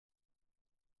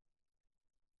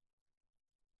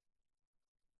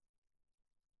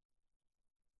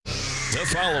The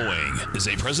following is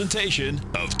a presentation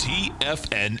of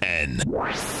TFNN.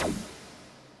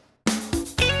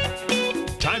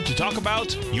 Time to talk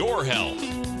about your health.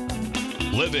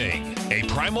 Living a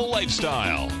primal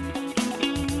lifestyle.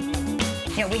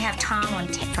 You know, we have Tom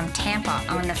from Tampa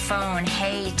on the phone.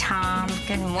 Hey, Tom.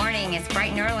 Good morning. It's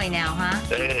bright and early now, huh?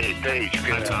 Hey, Paige. Good.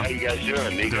 Hi, Tom. How you guys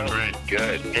doing, Nico? Doing great.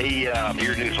 Good. Hey,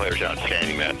 your newsletter's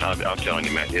outstanding, man. I'm telling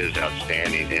you, man, it is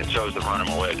outstanding. And so is the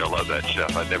Primal Edge. I love that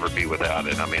stuff. I'd never be without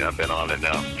it. I mean, I've been on it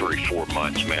now 3-4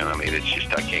 months, man. I mean, it's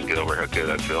just, I can't get over how good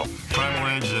I feel. Primal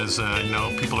Edge is,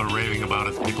 people are raving about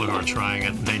it. People who are trying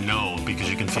it, they know because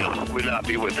you can feel it. Would not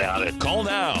be without it. Call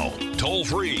now, toll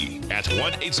free at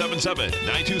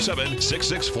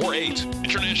 1-877-927-6648.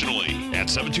 Internationally at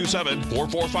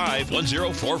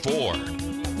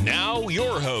 727-445-1044. Now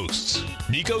your hosts,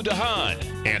 Nico Haan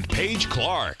and Paige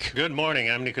Clarke. Good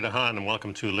morning, I'm Nico Haan, and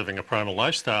welcome to Living a Primal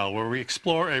Lifestyle, where we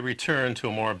explore a return to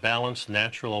a more balanced,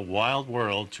 natural, wild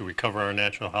world to recover our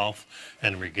natural health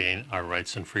and regain our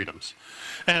rights and freedoms.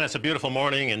 And it's a beautiful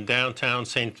morning in downtown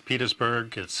St.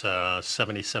 Petersburg. It's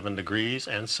 77 degrees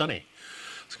and sunny.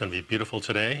 It's going to be beautiful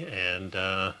today, and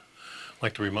I'd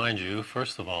like to remind you,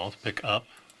 first of all, to pick up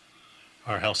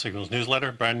our Health Signals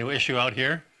newsletter, brand new issue out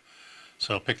here.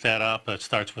 So pick that up. It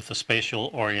starts with the spatial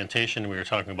orientation we were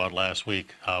talking about last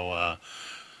week, how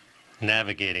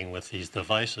navigating with these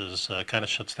devices kind of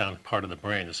shuts down part of the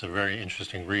brain. It's a very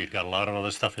interesting read. Got a lot of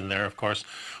other stuff in there, of course.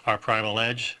 Our Primal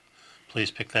Edge. Please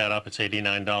pick that up. It's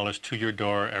 $89 to your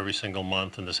door every single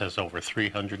month, and this has over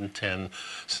 310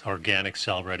 organic,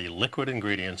 cell-ready liquid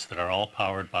ingredients that are all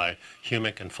powered by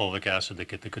humic and fulvic acid to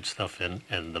get the good stuff in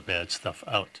and the bad stuff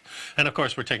out. And of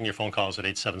course, we're taking your phone calls at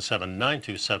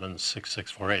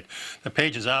 877-927-6648. The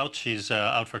Paige is out. She's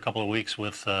out for a couple of weeks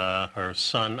with her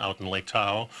son out in Lake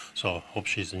Tahoe, so hope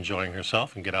she's enjoying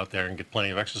herself and get out there and get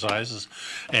plenty of exercises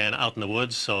and out in the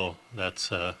woods, so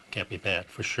that's can't be bad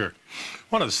for sure.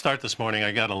 Wanted to start this morning.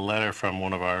 I got a letter from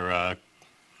one of our,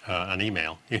 an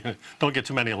email. Don't get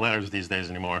too many letters these days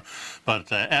anymore. But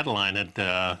Adeline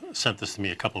had sent this to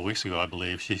me a couple of weeks ago, I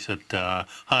believe. She said,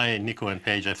 hi, Nico and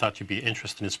Paige. I thought you'd be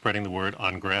interested in spreading the word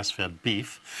on grass-fed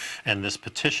beef and this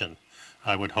petition.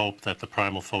 I would hope that the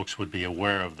Primal folks would be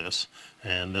aware of this.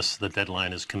 And the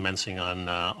deadline is commencing on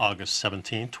August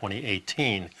 17,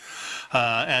 2018.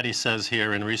 Addie says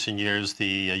here, in recent years, the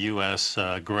U.S.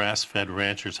 Grass-fed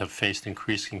ranchers have faced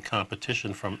increasing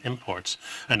competition from imports.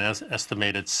 An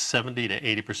estimated 70 to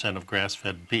 80% of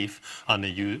grass-fed beef on the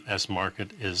U.S.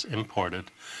 market is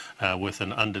imported, with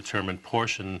an undetermined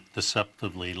portion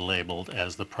deceptively labeled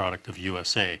as the product of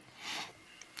USA.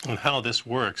 And how this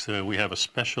works, we have a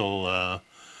special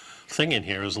thing in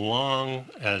here. As long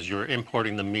as you're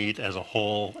importing the meat as a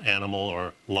whole animal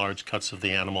or large cuts of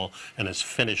the animal and it's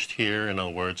finished here, in other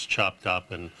words, chopped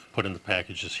up and put in the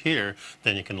packages here,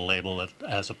 then you can label it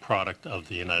as a product of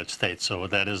the United States. So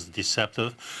that is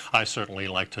deceptive. I certainly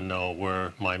like to know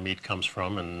where my meat comes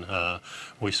from, and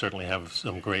we certainly have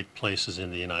some great places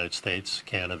in the United States,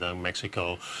 Canada,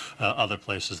 Mexico, other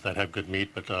places that have good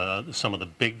meat, but some of the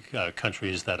big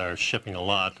countries that are shipping a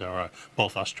lot are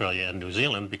both Australia and New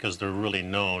Zealand, because they're really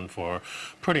known for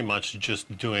pretty much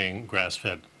just doing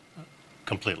grass-fed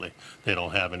completely. They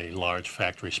don't have any large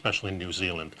factories, especially in New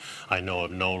Zealand. I know of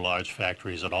no large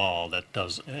factories at all that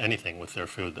does anything with their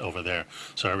food over there.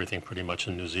 So everything pretty much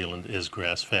in New Zealand is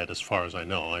grass-fed, as far as I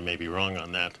know. I may be wrong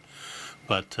on that.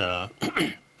 But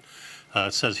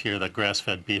it says here that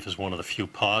grass-fed beef is one of the few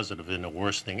positive in a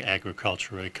worsening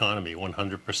agricultural economy.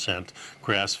 100%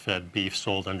 grass-fed beef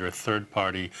sold under a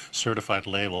third-party certified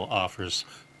label offers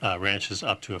ranches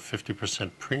up to a 50%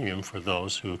 premium for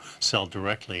those who sell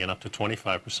directly and up to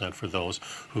 25% for those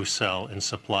who sell in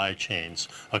supply chains,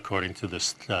 according to the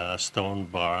Stone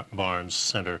Barns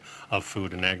Center of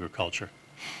Food and Agriculture.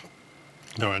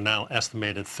 There are now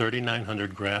estimated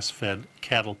 3,900 grass-fed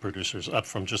cattle producers, up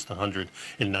from just 100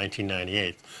 in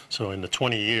 1998. So in the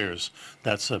 20 years,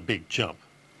 that's a big jump.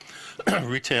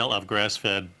 Retail of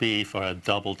grass-fed beef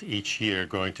doubled each year,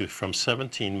 growing from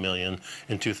 17 million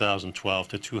in 2012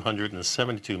 to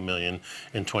 272 million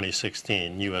in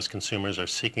 2016. U.S. consumers are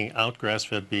seeking out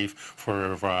grass-fed beef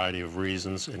for a variety of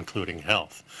reasons, including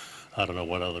health. I don't know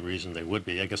what other reason they would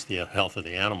be. I guess the health of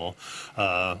the animal.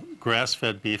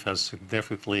 Grass-fed beef has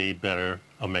significantly better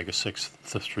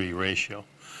omega-6-3 ratio.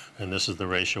 And this is the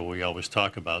ratio we always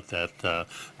talk about, that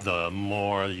the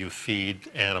more you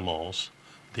feed animals,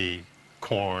 the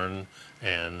corn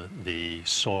and the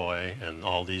soy and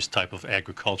all these type of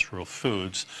agricultural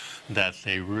foods that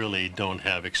they really don't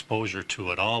have exposure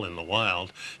to at all in the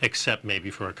wild, except maybe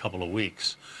for a couple of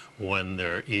weeks when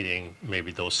they're eating.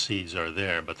 Maybe those seeds are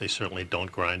there, but they certainly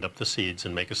don't grind up the seeds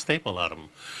and make a staple out of them.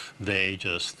 They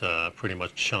just pretty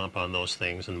much chomp on those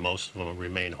things, and most of them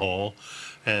remain whole.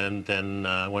 And then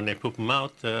when they poop them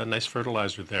out, nice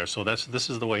fertilizer there. So this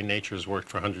is the way nature has worked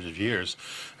for hundreds of years,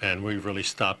 and we've really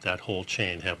stopped that whole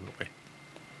chain, haven't we?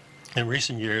 In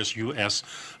recent years, U.S.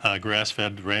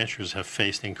 grass-fed ranchers have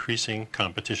faced increasing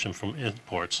competition from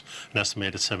imports, an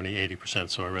estimated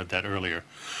 70–80%, so I read that earlier.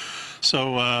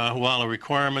 So while a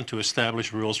requirement to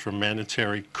establish rules for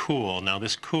mandatory cool, now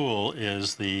this cool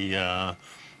is the,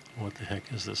 what the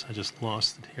heck is this? I just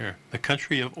lost it here. The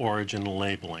country of origin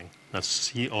labeling.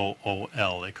 That's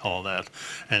COOL, they call that.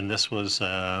 And this was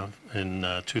in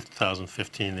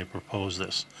 2015, they proposed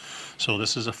this. So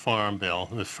this is a farm bill,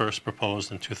 the first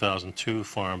proposed in 2002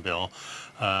 farm bill.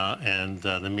 And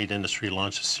the meat industry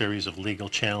launched a series of legal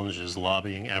challenges,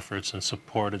 lobbying efforts, and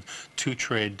supported 2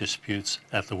 trade disputes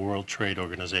at the World Trade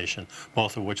Organization,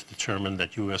 both of which determined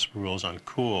that U.S. rules on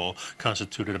cool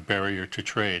constituted a barrier to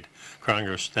trade.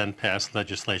 Congress then passed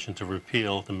legislation to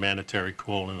repeal the mandatory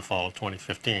cool in the fall of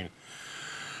 2015.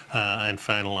 And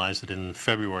finalized it in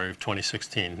February of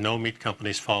 2016. No meat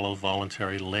companies follow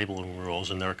voluntary labeling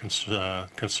rules, and there are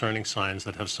concerning signs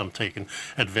that have some taken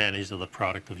advantage of the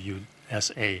product of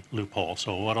USA loophole.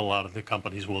 So what a lot of the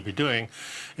companies will be doing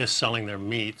is selling their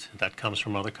meat that comes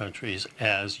from other countries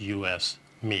as U.S.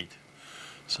 meat.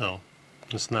 So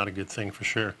it's not a good thing for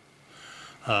sure.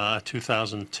 A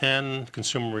 2010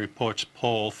 Consumer Reports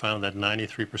poll found that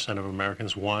 93% of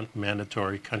Americans want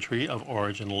mandatory country of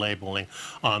origin labeling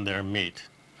on their meat.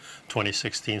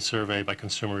 2016 survey by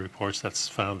Consumer Reports that's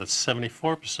found that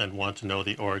 74% want to know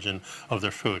the origin of their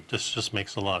food. This just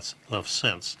makes a lot of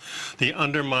sense. The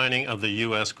undermining of the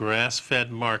U.S.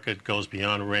 grass-fed market goes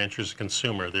beyond ranchers and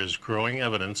consumer. There's growing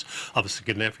evidence of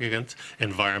significant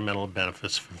environmental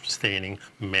benefits from sustaining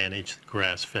managed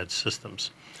grass-fed systems.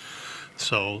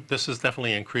 So this is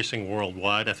definitely increasing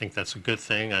worldwide. I think that's a good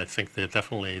thing. I think that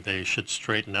definitely they should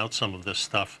straighten out some of this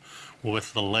stuff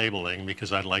with the labeling,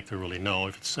 because I'd like to really know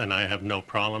if it's, and I have no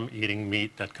problem eating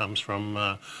meat that comes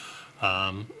from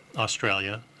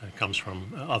Australia, it comes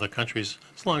from other countries,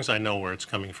 as long as I know where it's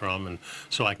coming from, and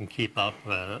so I can keep up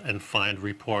and find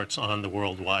reports on the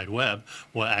World Wide Web,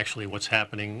 actually what's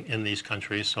happening in these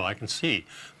countries, so I can see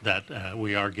that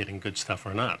we are getting good stuff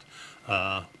or not.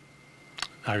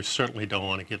 I certainly don't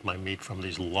want to get my meat from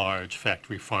these large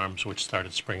factory farms which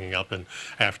started springing up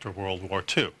after World War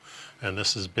II. And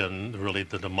this has been really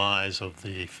the demise of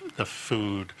the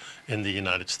food in the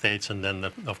United States, and then,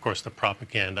 of course, the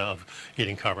propaganda of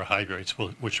eating carbohydrates,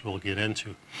 which we'll get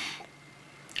into.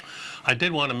 I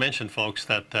did want to mention, folks,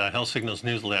 that Health Signals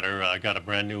newsletter got a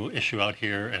brand new issue out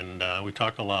here, and we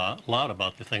talked a lot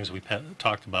about the things we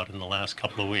talked about in the last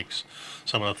couple of weeks.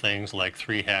 Some of the things like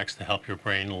 3 hacks to help your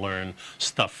brain learn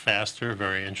stuff faster,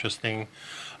 very interesting.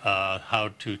 How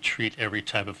to treat every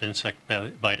type of insect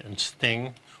bite and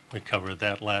sting. We covered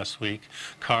that last week.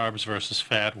 Carbs versus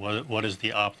fat, what is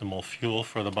the optimal fuel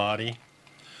for the body?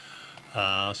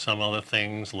 Some other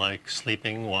things like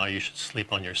sleeping, why you should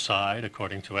sleep on your side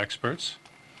according to experts.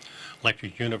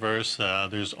 Electric Universe,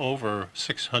 there's over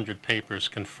 600 papers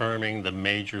confirming the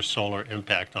major solar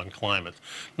impact on climate.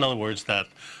 In other words, that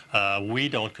we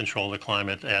don't control the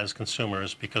climate as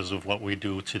consumers because of what we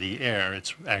do to the air.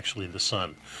 It's actually the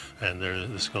sun. And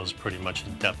this goes pretty much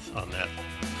in depth on that.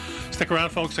 Stick around,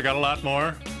 folks. I got a lot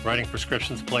more. Writing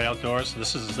prescriptions to play outdoors.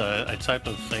 This is a type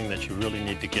of thing that you really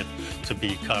need to get to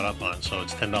be caught up on. So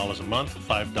it's $10 a month,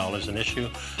 $5 an issue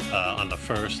on the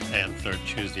first and third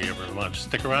Tuesday every month.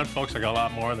 Stick around, folks. I got a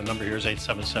lot more. The number here is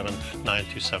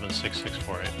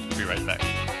 877-927-6648. Be right back.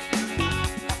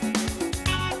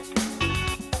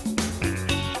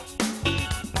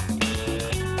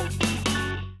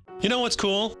 You know what's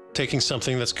cool? Taking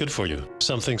something that's good for you.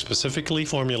 Something specifically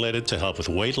formulated to help with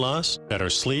weight loss, better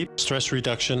sleep, stress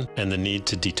reduction, and the need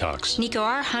to detox. Nico,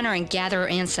 our hunter and gatherer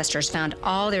ancestors found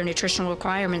all their nutritional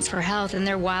requirements for health in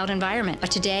their wild environment.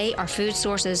 But today, our food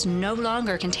sources no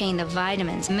longer contain the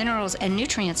vitamins, minerals, and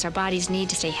nutrients our bodies need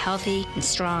to stay healthy and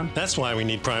strong. That's why we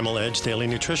need Primal Edge Daily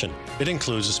Nutrition. It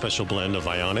includes a special blend of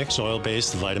ionic,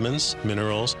 soil-based vitamins,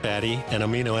 minerals, fatty, and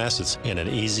amino acids in an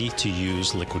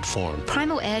easy-to-use liquid form.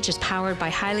 Primal Edge is powered by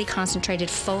highly concentrated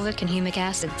folic and humic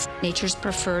acids, nature's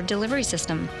preferred delivery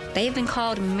system. They have been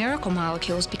called miracle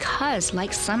molecules because,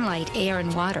 like sunlight, air,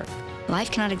 and water,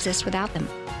 life cannot exist without them.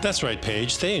 That's right,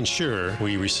 Paige. They ensure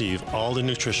we receive all the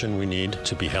nutrition we need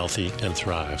to be healthy and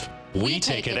thrive. We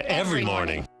take it every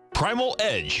morning. Primal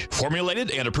Edge, formulated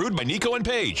and approved by Nico and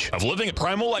Paige of Living a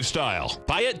Primal Lifestyle.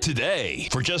 Buy it today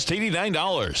for just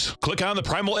 $89. Click on the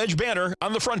Primal Edge banner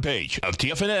on the front page of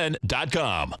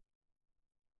TFNN.com.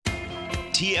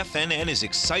 TFNN is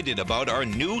excited about our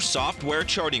new software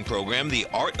charting program, The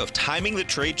Art of Timing the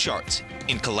Trade Charts.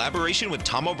 In collaboration with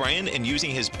Tom O'Brien and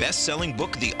using his best-selling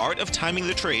book, The Art of Timing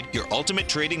the Trade, Your Ultimate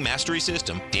Trading Mastery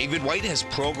System, David White has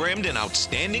programmed an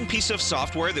outstanding piece of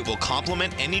software that will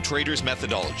complement any trader's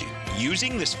methodology.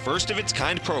 Using this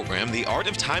first-of-its-kind program, The Art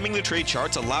of Timing the Trade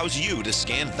Charts allows you to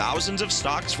scan thousands of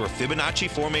stocks for Fibonacci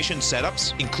formation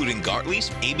setups, including Gartley's,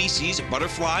 ABC's,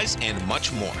 butterflies, and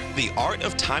much more. The Art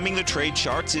of Timing the Trade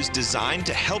Charts is designed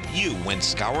to help you when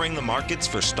scouring the markets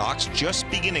for stocks just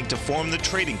beginning to form the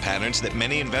trading patterns that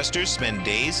many investors spend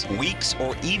days, weeks,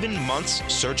 or even months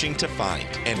searching to find.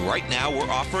 And right now, we're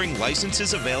offering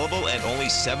licenses available at only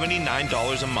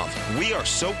 $79 a month. We are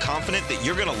so confident that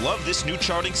you're going to love this new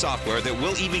charting software that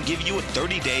will even give you a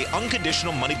 30-day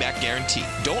unconditional money-back guarantee.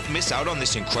 Don't miss out on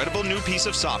this incredible new piece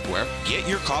of software. Get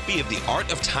your copy of The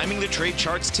Art of Timing the Trade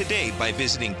Charts today by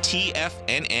visiting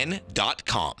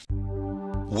TFNN.com.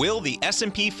 Will the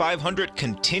S&P 500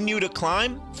 continue to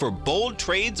climb? For bold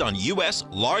trades on U.S.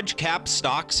 large-cap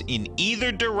stocks in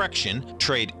either direction,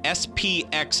 trade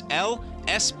SPXL,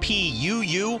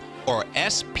 SPUU, or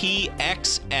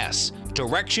SPXS.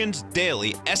 Directions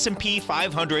Daily S&P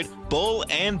 500 Bull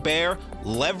and Bear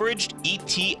Leveraged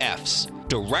ETFs.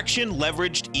 Direction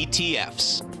Leveraged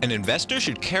ETFs. An investor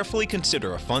should carefully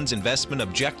consider a fund's investment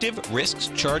objective, risks,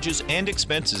 charges, and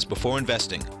expenses before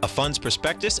investing. A fund's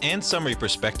prospectus and summary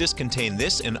prospectus contain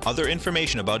this and other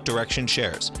information about Direction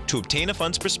shares. To obtain a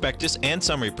fund's prospectus and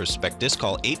summary prospectus,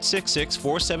 call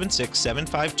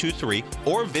 866-476-7523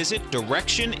 or visit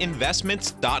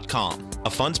directioninvestments.com. A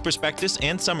fund's prospectus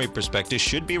and summary prospectus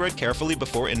should be read carefully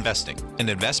before investing. An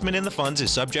investment in the funds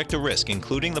is subject to risk,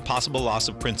 including the possible loss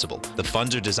of principal. The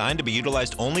funds are designed to be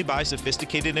utilized only by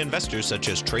sophisticated investors such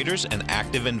as traders and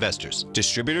active investors.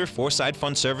 Distributor Foreside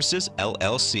Fund Services,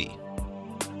 LLC.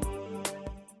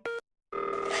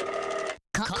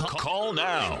 Call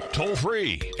now, toll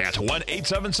free at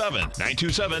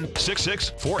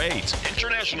 1-877-927-6648.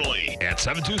 Internationally at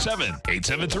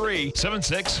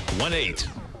 727-873-7618.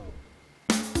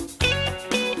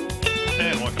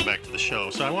 And welcome back to the show.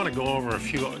 So I want to go over a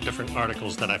few different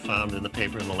articles that I found in the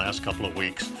paper in the last couple of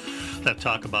weeks that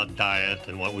talk about diet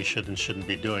and what we should and shouldn't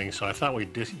be doing. So I thought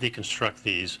we'd deconstruct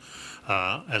these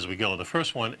as we go. The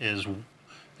first one is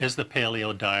the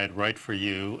paleo diet right for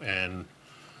you? And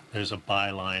there's a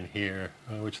byline here,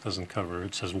 which doesn't cover.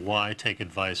 It says, why take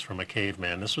advice from a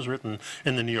caveman? This was written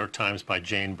in the New York Times by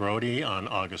Jane Brody on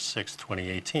August 6,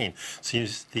 2018. It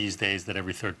seems these days that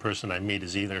every third person I meet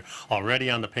is either already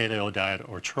on the paleo diet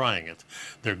or trying it.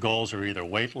 Their goals are either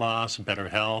weight loss, better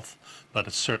health, but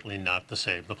it's certainly not to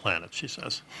save the planet, she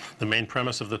says. The main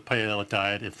premise of the paleo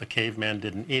diet, if the caveman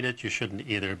didn't eat it, you shouldn't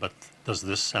either, but does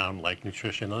this sound like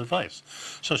nutritional advice?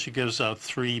 So she gives out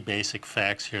three basic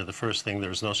facts here. The first thing,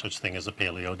 there's no such thing as a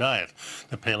paleo diet.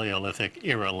 The Paleolithic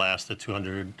era lasted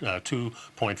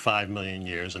 2.5 million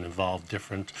years and involved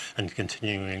different and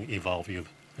continuing evolving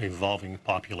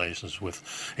populations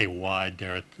with a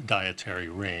wide dietary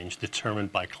range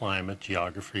determined by climate,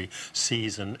 geography,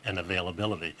 season, and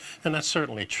availability. And that's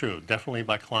certainly true. Definitely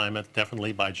by climate,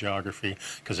 definitely by geography,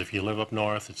 because if you live up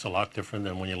north, it's a lot different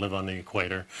than when you live on the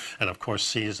equator. And of course,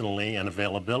 seasonally and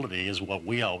availability is what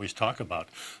we always talk about.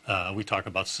 We talk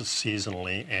about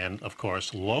seasonally and, of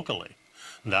course, locally.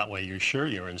 That way you're sure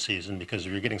you're in season, because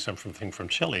if you're getting something from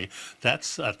Chile,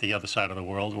 that's at the other side of the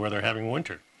world where they're having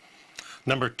winter.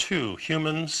 Number two,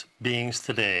 humans, beings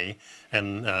today,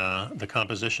 and the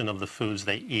composition of the foods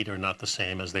they eat are not the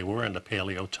same as they were in the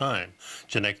paleo time.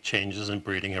 Genetic changes in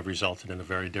breeding have resulted in a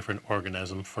very different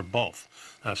organism for both.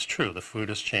 That's true. The food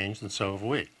has changed, and so have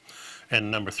we. And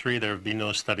number three, there have been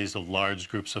no studies of large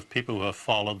groups of people who have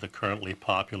followed the currently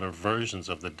popular versions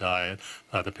of the diet,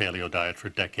 the paleo diet, for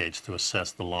decades to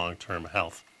assess the long-term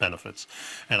health benefits.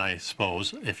 And I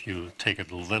suppose if you take it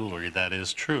literally, that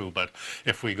is true. But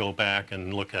if we go back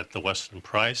and look at the Weston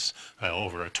Price,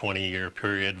 over a 20-year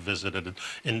period, visited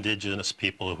indigenous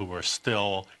people who were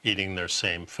still eating their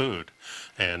same food.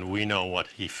 And we know what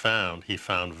he found. He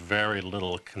found very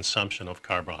little consumption of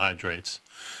carbohydrates.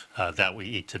 that we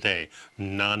eat today.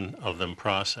 None of them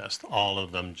processed, all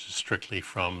of them just strictly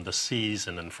from the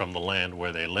season and from the land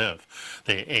where they live.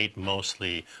 They ate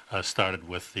mostly, started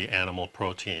with the animal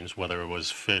proteins, whether it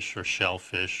was fish or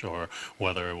shellfish or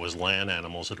whether it was land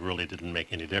animals. It really didn't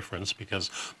make any difference because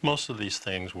most of these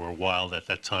things were wild at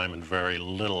that time and very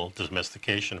little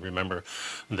domestication. Remember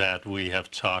that we have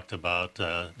talked about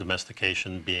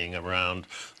domestication being around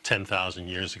 10,000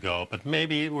 years ago, but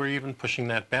maybe we're even pushing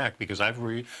that back because I've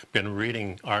been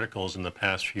reading articles in the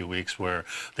past few weeks where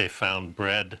they found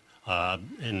bread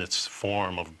in its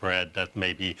form of bread that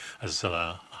may be as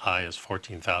high as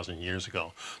 14,000 years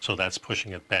ago. So that's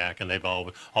pushing it back. And they've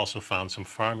also found some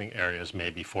farming areas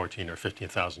maybe 14 or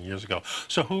 15,000 years ago.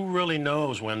 So who really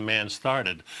knows when man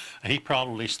started? He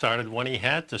probably started when he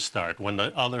had to start. When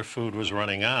the other food was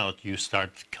running out, you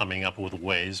start coming up with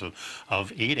ways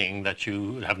of eating that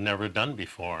you have never done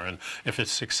before. And if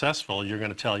it's successful, you're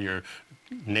going to tell your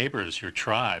neighbors, your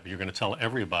tribe, you're going to tell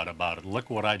everybody about it. Look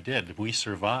what I did. We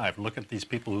survived. Look at these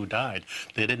people who died.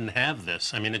 They didn't have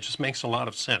this. I mean, it just makes a lot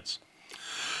of sense.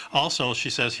 Also, she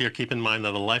says here, keep in mind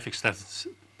that the life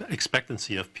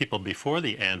expectancy of people before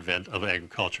the advent of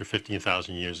agriculture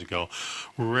 15,000 years ago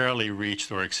rarely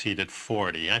reached or exceeded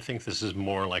 40. I think this is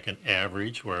more like an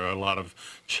average where a lot of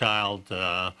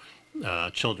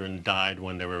children died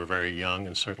when they were very young,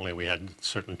 and certainly we had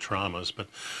certain traumas. But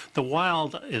the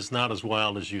wild is not as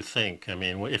wild as you think. I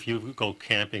mean, if you go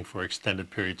camping for extended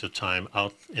periods of time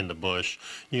out in the bush,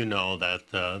 you know that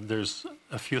there's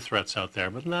a few threats out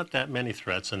there, but not that many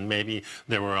threats, and maybe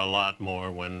there were a lot more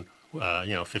when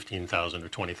 15,000 or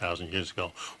 20,000 years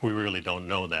ago. We really don't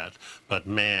know that. But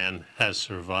man has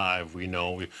survived. We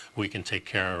know we can take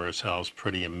care of ourselves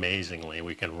pretty amazingly.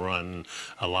 We can run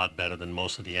a lot better than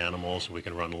most of the animals. We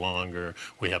can run longer.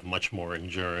 We have much more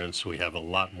endurance. We have a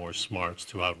lot more smarts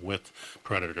to outwit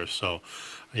predators. So,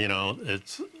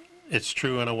 it's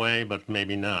true in a way, but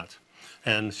maybe not.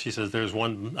 And she says there's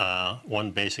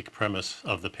one basic premise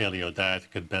of the paleo diet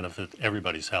that could benefit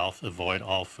everybody's health: avoid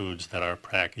all foods that are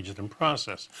packaged and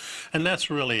processed. And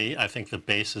that's really, I think, the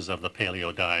basis of the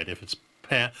paleo diet. If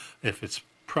it's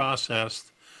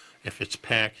processed, if it's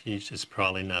packaged, it's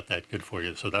probably not that good for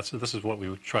you. So this is what we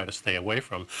would try to stay away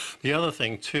from. The other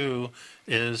thing too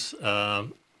is the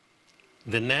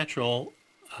natural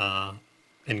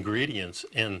ingredients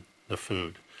in the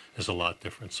food is a lot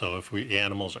different. So if the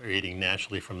animals are eating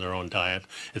naturally from their own diet,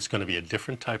 it's going to be a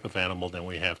different type of animal than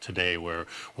we have today, where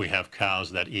we have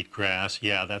cows that eat grass.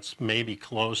 Yeah, that's maybe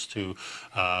close to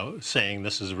saying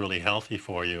this is really healthy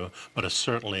for you, but it's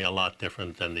certainly a lot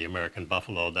different than the American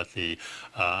buffalo that the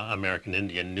American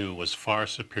Indian knew was far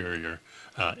superior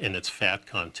in its fat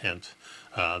content.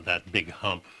 That big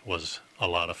hump was a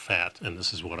lot of fat, and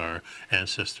this is what our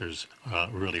ancestors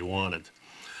really wanted.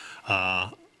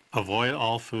 Avoid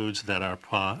all foods that are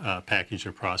packaged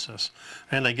or processed.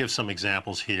 And they give some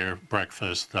examples here: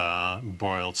 breakfast,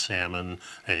 broiled salmon,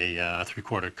 a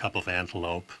 3/4 cup of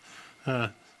antelope.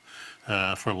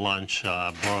 For lunch,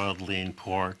 broiled lean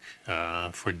pork.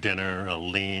 For dinner,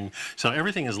 lean. So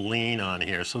everything is lean on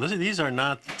here. So these are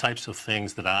not the types of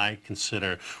things that I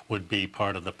consider would be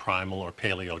part of the primal or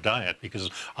paleo diet, because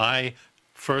I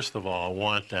first of all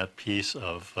want that piece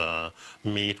of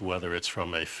meat, whether it's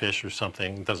from a fish or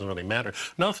something, doesn't really matter.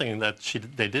 Another thing that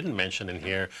they didn't mention in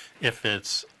here, if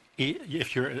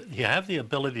you have the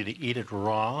ability to eat it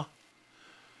raw,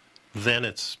 then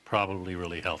it's probably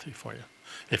really healthy for you.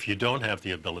 If you don't have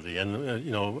the ability, and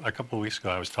a couple of weeks ago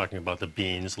I was talking about the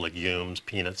beans, legumes,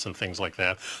 peanuts, and things like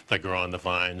that grow on the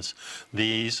vines.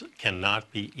 These cannot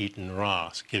be eaten raw.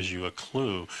 It gives you a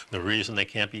clue. The reason they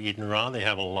can't be eaten raw, they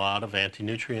have a lot of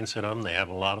anti-nutrients in them. They have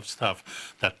a lot of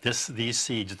stuff that these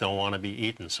seeds don't want to be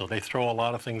eaten. So they throw a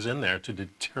lot of things in there to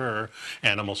deter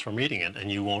animals from eating it,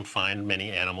 and you won't find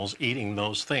many animals eating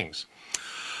those things.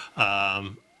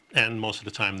 And most of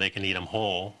the time they can eat them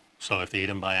whole. So if they eat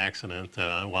them by accident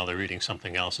while they're eating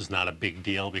something else, it's not a big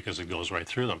deal because it goes right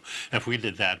through them. If we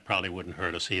did that, it probably wouldn't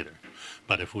hurt us either.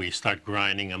 But if we start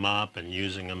grinding them up and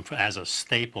using them as a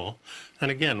staple,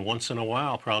 and again, once in a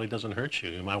while probably doesn't hurt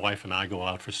you. My wife and I go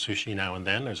out for sushi now and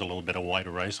then. There's a little bit of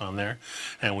white rice on there,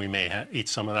 and we may eat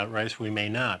some of that rice, we may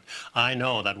not. I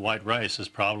know that white rice is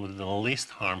probably the least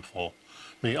harmful.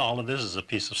 I mean, all of this is a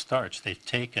piece of starch. They've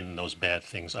taken those bad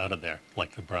things out of there,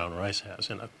 like the brown rice has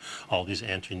in it. All these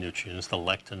anti-nutrients, the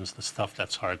lectins, the stuff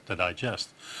that's hard to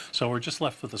digest. So we're just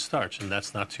left with the starch, and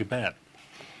that's not too bad.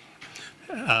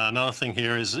 Another thing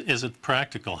here is it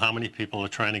practical? How many people are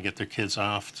trying to get their kids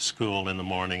off to school in the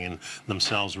morning and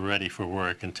themselves ready for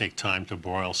work and take time to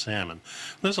broil salmon?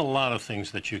 There's a lot of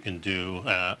things that you can do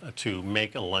to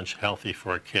make a lunch healthy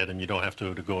for a kid, and you don't have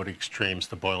to go to extremes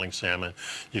to boiling salmon.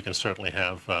 You can certainly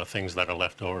have things that are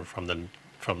left over from the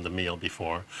meal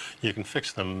before. You can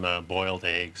fix them boiled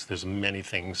eggs. There's many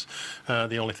things.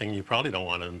 The only thing you probably don't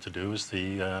want them to do is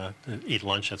to eat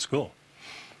lunch at school.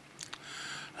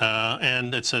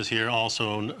 And it says here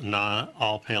also, not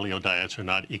all paleo diets are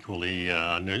not equally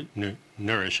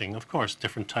nourishing. Of course,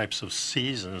 different types of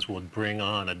seasons would bring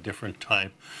on a different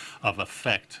type of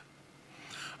effect.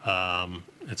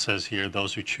 It says here,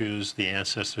 those who choose the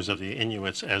ancestors of the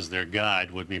Inuits as their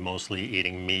guide would be mostly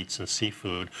eating meats and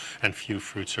seafood and few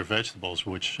fruits or vegetables,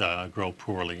 which grow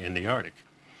poorly in the Arctic.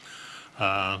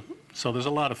 So there's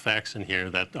a lot of facts in here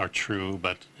that are true,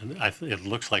 but it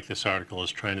looks like this article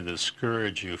is trying to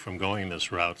discourage you from going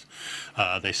this route.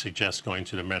 They suggest going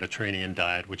to the Mediterranean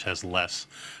diet, which has less,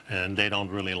 and they don't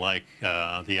really like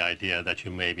the idea that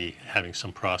you may be having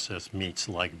some processed meats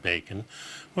like bacon,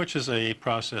 which is a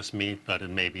processed meat, but it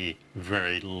may be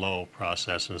very low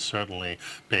processed, and certainly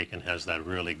bacon has that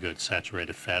really good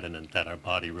saturated fat in it that our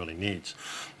body really needs.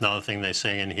 Another thing they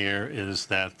say in here is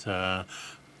that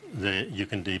you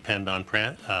can depend on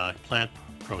plant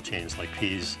proteins like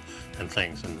peas and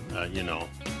things, and you know,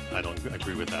 I don't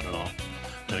agree with that at all.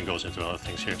 And it goes into other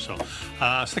things here. So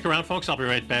stick around, folks. I'll be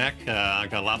right back. I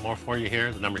got a lot more for you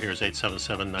here. The number here is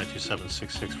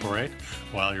 877-927-6648.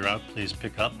 While you're out, please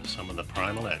pick up some of the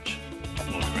Primal Edge.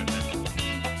 We'll be right back.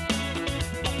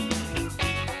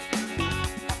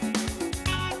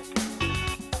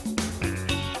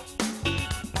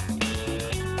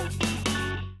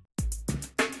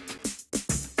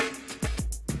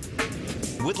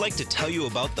 Would like to tell you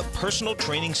about the personal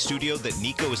training studio that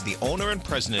Nico is the owner and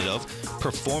president of,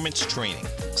 Performance Training.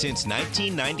 Since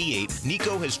 1998,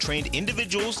 Nico has trained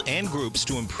individuals and groups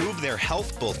to improve their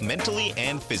health both mentally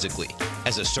and physically.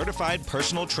 As a certified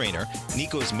personal trainer,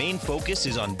 Nico's main focus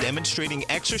is on demonstrating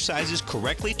exercises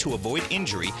correctly to avoid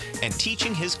injury and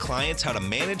teaching his clients how to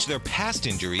manage their past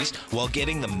injuries while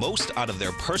getting the most out of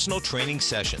their personal training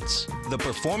sessions. The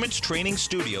Performance Training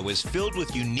Studio is filled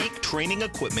with unique training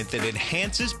equipment that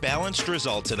enhances balanced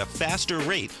results at a faster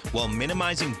rate while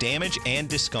minimizing damage and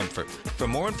discomfort. For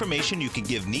more information, you can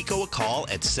give Nico a call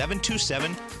at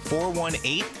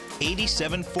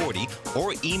 727-418-8740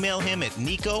 or email him at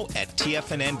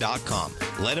nico@tfnn.com.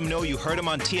 Let him know you heard him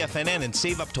on TFNN and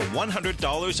save up to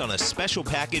 $100 on a special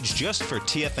package just for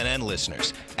TFNN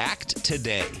listeners. Act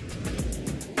today.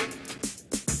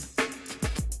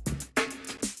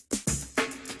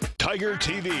 Tiger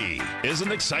TV is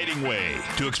an exciting way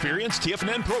to experience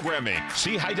TFNN programming.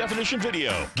 See high-definition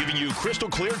video, giving you crystal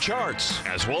clear charts,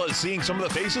 as well as seeing some of the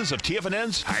faces of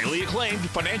TFNN's highly acclaimed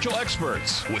financial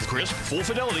experts with crisp,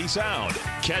 full-fidelity sound.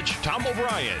 Catch Tom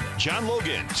O'Brien, John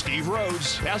Logan, Steve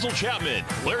Rhodes, Basil Chapman,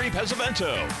 Larry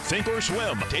Pesavento, Think or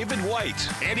Swim, David White,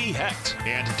 Andy Hecht,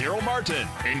 and Daryl Martin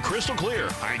in crystal clear,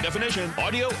 high-definition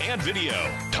audio and video.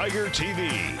 Tiger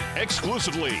TV,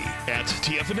 exclusively at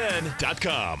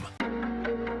TFNN.com.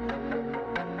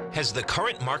 Has the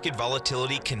current market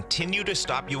volatility continued to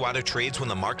stop you out of trades when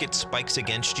the market spikes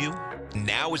against you?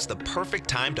 Now is the perfect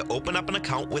time to open up an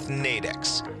account with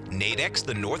Nadex. Nadex,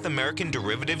 the North American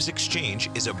Derivatives Exchange,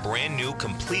 is a brand new,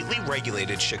 completely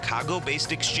regulated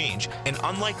Chicago-based exchange, and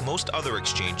unlike most other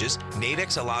exchanges,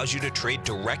 Nadex allows you to trade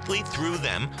directly through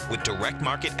them with direct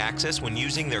market access when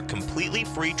using their completely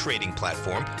free trading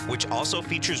platform, which also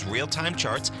features real-time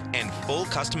charts and full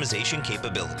customization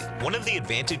capability. One of the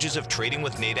advantages of trading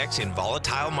with Nadex in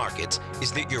volatile markets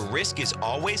is that your risk is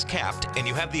always capped and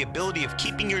you have the ability of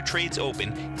keeping your trades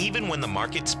open even when the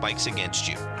market spikes against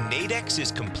you. Nadex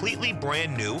is completely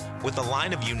brand new with a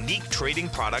line of unique trading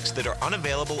products that are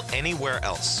unavailable anywhere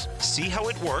else. See how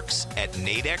it works at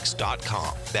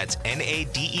nadex.com. That's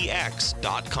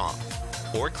NADEX.com.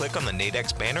 Or click on the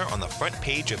Nadex banner on the front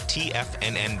page of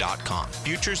TFNN.com.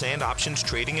 Futures and options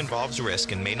trading involves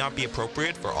risk and may not be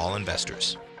appropriate for all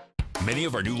investors. Many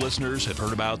of our new listeners have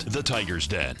heard about The Tiger's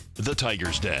Den. The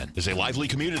Tiger's Den is a lively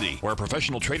community where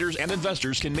professional traders and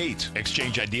investors can meet,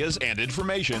 exchange ideas and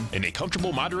information in a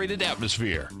comfortable, moderated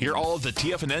atmosphere. Hear all of the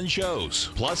TFNN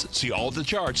shows, plus see all of the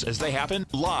charts as they happen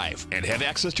live and have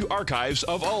access to archives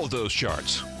of all of those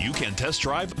charts. You can test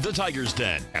drive The Tiger's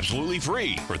Den absolutely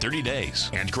free for 30 days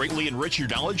and greatly enrich your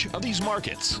knowledge of these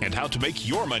markets and how to make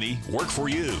your money work for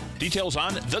you. Details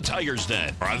on The Tiger's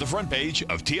Den are on the front page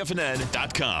of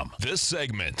TFNN.com. This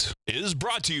segment is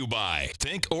brought to you by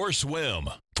Think or Swim.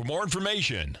 For more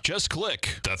information, just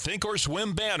click the Think or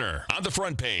Swim banner on the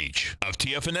front page of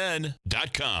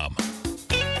TFNN.com.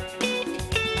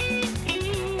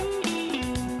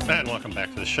 And welcome back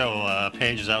to the show.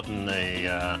 Paige is out in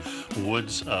the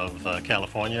woods of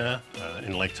California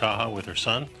in Lake Tahoe with her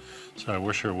son. So I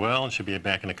wish her well, and she'll be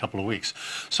back in a couple of weeks.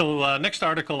 So next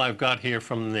article I've got here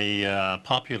from the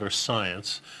Popular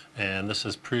Science, and this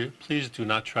is, please do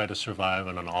not try to survive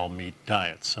on an all-meat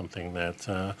diet, something that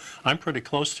I'm pretty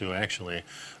close to, actually.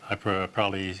 I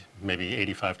probably maybe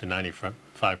 85 to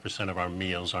 95% of our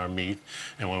meals are meat,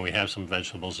 and when we have some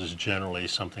vegetables, it's generally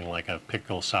something like a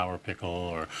pickle, sour pickle,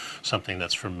 or something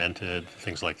that's fermented,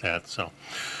 things like that. So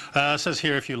it says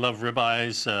here, if you love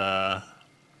ribeyes,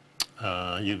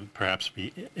 you'd perhaps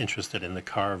be interested in the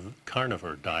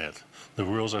carnivore diet. The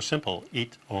rules are simple: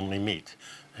 eat only meat,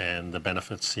 and the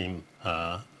benefits seem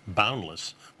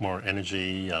boundless. More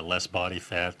energy, less body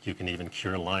fat. You can even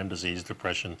cure Lyme disease,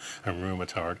 depression, and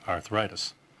rheumatoid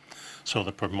arthritis. So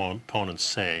the proponents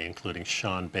say, including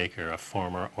Sean Baker, a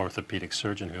former orthopedic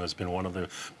surgeon who has been one of the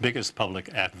biggest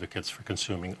public advocates for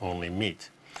consuming only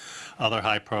meat. Other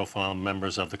high-profile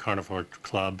members of the Carnivore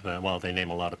Club, well, they name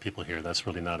a lot of people here. That's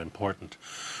really not important.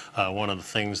 One of the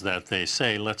things that they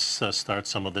say, let's start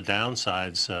some of the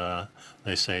downsides.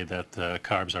 They say that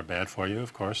carbs are bad for you,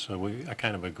 of course. I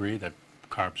kind of agree that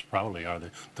carbs probably are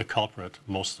the culprit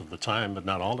most of the time, but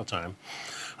not all the time.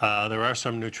 There are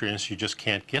some nutrients you just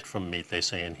can't get from meat, they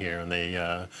say in here, and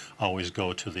they always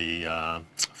go to the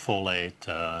folate,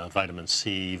 vitamin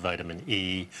C, vitamin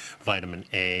E, vitamin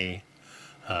A.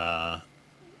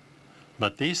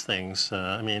 But these things,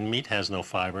 I mean, meat has no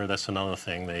fiber. That's another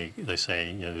thing they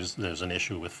say, you know, there's an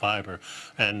issue with fiber.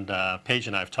 And Paige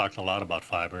and I have talked a lot about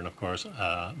fiber, and of course,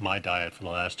 my diet for the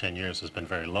last 10 years has been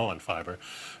very low on fiber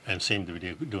and seemed to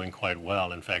be doing quite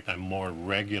well. In fact, I'm more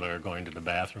regular going to the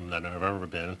bathroom than I've ever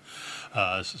been.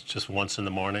 It's just once in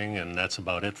the morning, and that's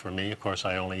about it for me. Of course,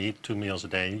 I only eat 2 meals a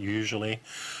day usually,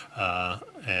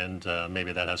 and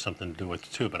maybe that has something to do with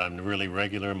it too, but I'm really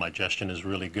regular. My digestion is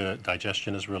really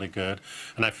good,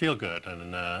 and I feel good.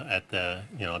 And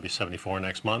I'll be 74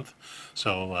 next month,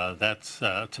 so that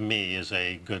to me is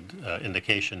a good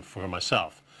indication for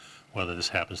myself. Whether this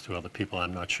happens to other people,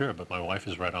 I'm not sure, but my wife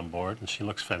is right on board, and she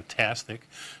looks fantastic.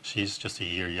 She's just a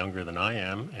year younger than I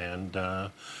am, and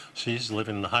she's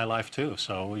living the high life too.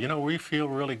 So, you know, we feel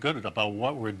really good about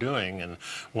what we're doing, and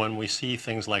when we see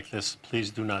things like this,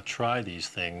 please do not try these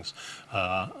things.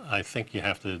 I think you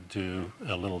have to do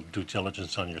a little due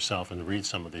diligence on yourself and read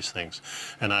some of these things.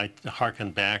 And I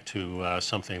hearken back to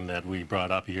something that we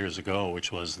brought up years ago,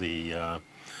 which was the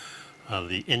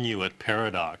Inuit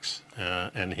paradox,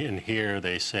 and in here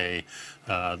they say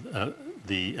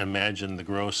imagine the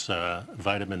gross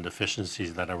vitamin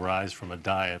deficiencies that arise from a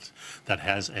diet that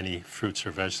has any fruits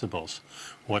or vegetables.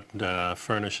 What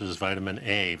furnishes vitamin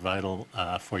A, vital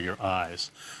for your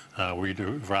eyes? We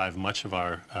derive much of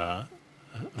our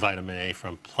vitamin A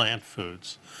from plant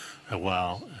foods,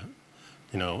 while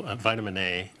vitamin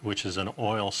A, which is an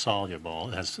oil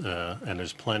soluble, and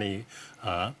there's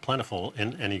plentiful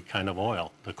in any kind of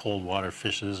oil. The cold water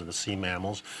fishes and the sea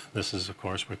mammals. This is, of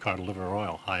course, where cod liver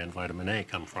oil, high in vitamin A,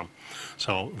 come from.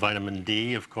 So vitamin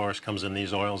D, of course, comes in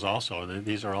these oils also.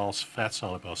 These are all fat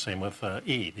soluble. Same with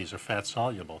E. These are fat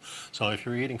soluble. So if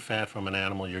you're eating fat from an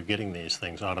animal, you're getting these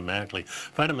things automatically.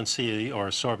 Vitamin C, or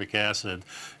ascorbic acid,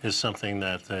 is something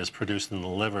that is produced in the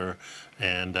liver,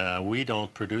 and we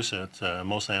don't produce it.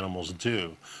 Most animals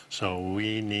do. So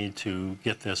we need to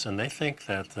get this, and they think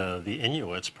that the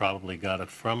Inuits probably got it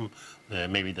from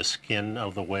maybe the skin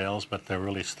of the whales, but they're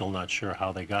really still not sure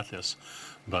how they got this.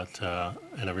 But,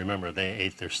 and I remember they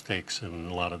ate their steaks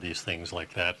and a lot of these things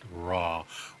like that raw,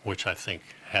 which I think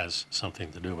has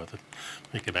something to do with it.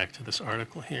 Let me get back to this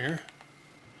article here.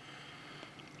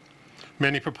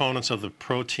 Many proponents of the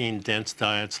protein-dense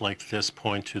diets like this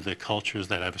point to the cultures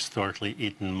that have historically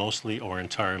eaten mostly or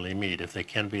entirely meat. If they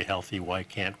can be healthy, why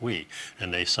can't we?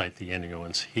 And they cite the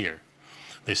Inuits here.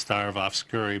 They starve off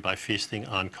scurry by feasting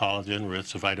on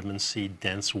collagen-rich, vitamin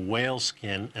C-dense whale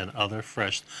skin and other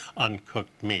fresh,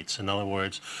 uncooked meats. In other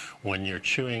words, when you're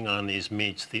chewing on these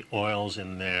meats, the oils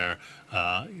in there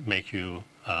make you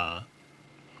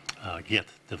get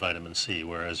the vitamin C,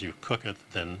 whereas you cook it,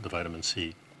 then the vitamin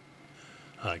C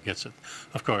gets it.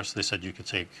 Of course, they said you could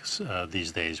take,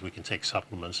 these days, we can take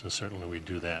supplements, and certainly we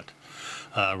do that.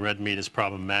 Red meat is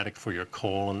problematic for your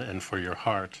colon and for your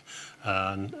heart.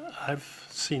 I've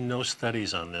seen no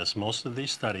studies on this. Most of these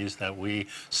studies that we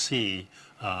see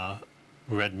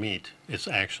red meat. It's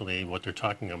actually what they're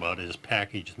talking about is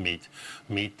packaged meat,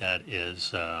 meat that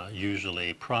is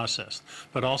usually processed.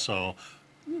 But also,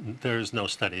 there's no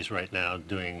studies right now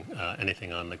doing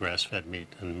anything on the grass-fed meat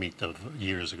and meat of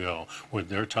years ago, where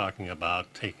they're talking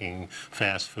about taking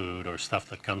fast food or stuff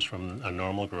that comes from a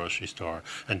normal grocery store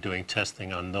and doing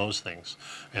testing on those things.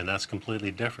 And that's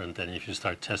completely different than if you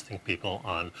start testing people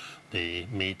on the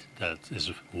meat that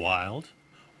is wild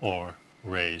or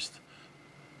raised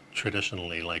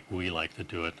traditionally, like we like to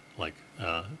do it, like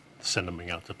send them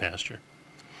out to pasture.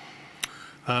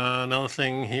 Another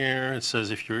thing here, it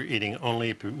says if you're eating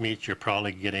only meat,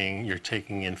 you're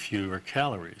taking in fewer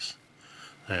calories.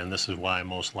 And this is why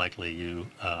most likely you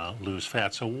lose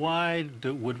fat. So why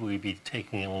would we be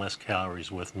taking in less calories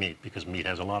with meat? Because meat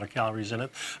has a lot of calories in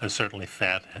it, and certainly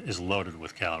fat is loaded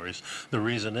with calories. The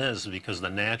reason is because the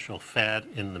natural fat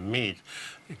in the meat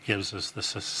gives us the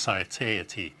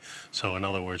satiety. So in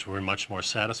other words, we're much more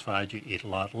satisfied, you eat a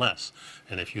lot less.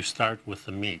 And if you start with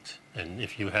the meat, and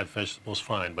if you have vegetables,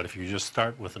 fine, but if you just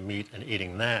start with the meat and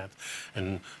eating that,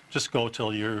 and just go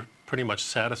till you're pretty much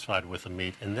satisfied with the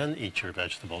meat, and then eat your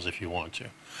vegetables if you want to.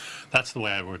 That's the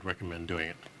way I would recommend doing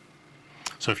it.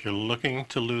 So if you're looking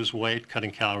to lose weight,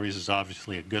 cutting calories is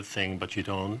obviously a good thing, but you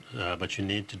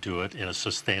need to do it in a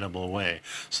sustainable way.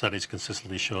 Studies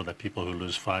consistently show that people who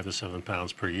lose 5 to 7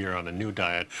 pounds per year on a new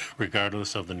diet,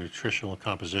 regardless of the nutritional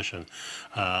composition,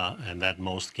 and that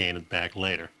most gain it back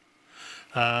later.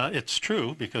 It's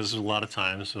true, because a lot of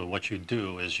times what you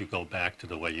do is you go back to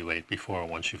the way you ate before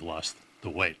once you've lost the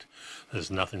weight.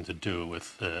 There's nothing to do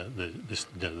with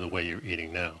the way you're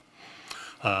eating now.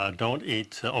 Don't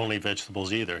eat only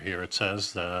vegetables either. Here it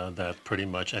says that pretty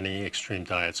much any extreme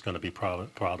diet is going to be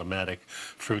problematic.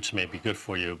 Fruits may be good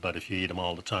for you, but if you eat them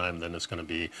all the time, then it's going to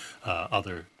be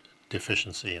other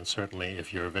deficiency. And certainly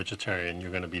if you're a vegetarian,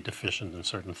 you're going to be deficient in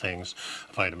certain things.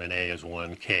 Vitamin A is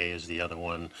one, K is the other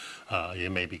one. You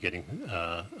may be getting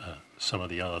some of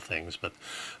the other things, but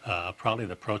probably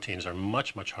the proteins are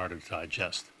much, much harder to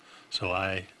digest. So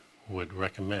I would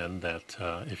recommend that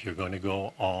if you're going to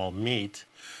go all meat,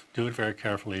 do it very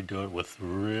carefully, do it with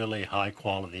really high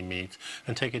quality meat,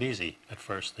 and take it easy at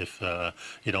first. If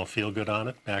you don't feel good on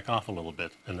it, back off a little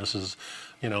bit. And this is,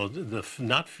 you know, the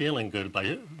not feeling good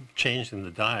by changing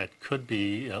the diet could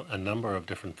be a number of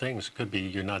different things. It could be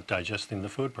you're not digesting the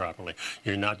food properly.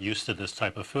 You're not used to this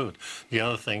type of food. The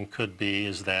other thing could be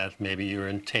is that maybe your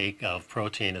intake of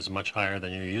protein is much higher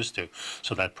than you're used to.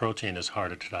 So that protein is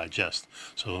harder to digest.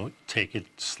 So take it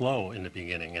slow in the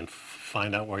beginning and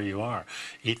find out where you are.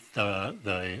 Eat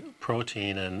the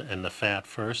protein and the fat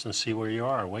first and see where you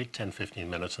are. Wait 10-15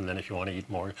 minutes, and then if you want to eat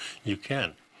more, you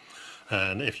can.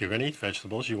 And if you're going to eat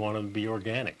vegetables, you want to be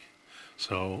organic.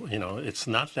 So, you know, it's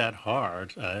not that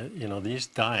hard. You know, these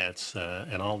diets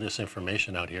and all this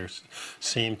information out here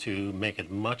seem to make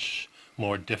it much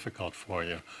more difficult for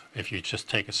you. If you just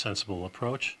take a sensible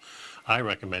approach, I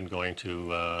recommend going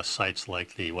to sites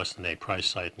like the Weston A. Price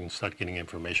site and start getting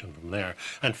information from there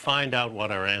and find out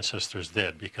what our ancestors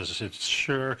did, because it's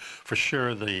for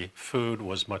sure the food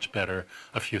was much better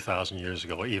a few thousand years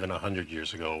ago, even 100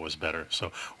 years ago it was better.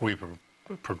 So we were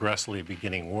progressively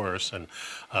getting worse. And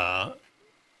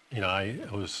you know, I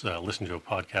was listening to a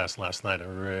podcast last night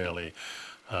and really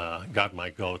got my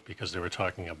goat, because they were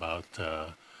talking about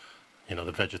you know,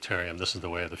 the vegetarian, this is the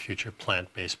way of the future,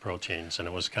 plant-based proteins. And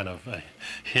it was kind of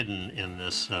hidden in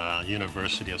this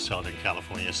University of Southern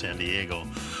California, San Diego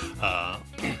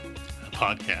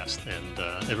podcast. And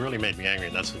it really made me angry,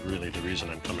 and that's really the reason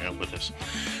I'm coming up with this.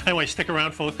 Anyway, stick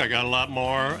around, folks. I got a lot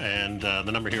more. And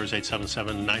the number here is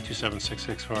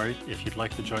 877-927-6648 if you'd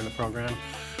like to join the program.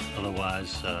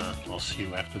 Otherwise, I'll see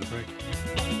you after the break.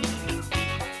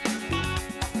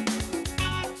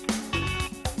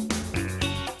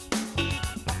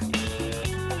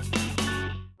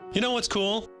 You know what's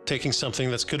cool? Taking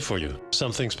something that's good for you.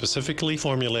 Something specifically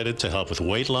formulated to help with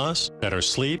weight loss, better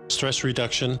sleep, stress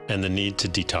reduction, and the need to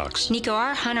detox. Nico,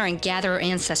 our hunter and gatherer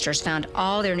ancestors found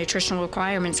all their nutritional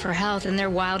requirements for health in their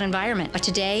wild environment. But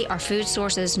today, our food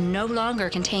sources no longer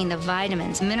contain the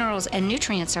vitamins, minerals, and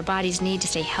nutrients our bodies need to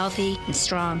stay healthy and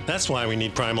strong. That's why we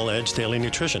need Primal Edge Daily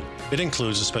Nutrition. It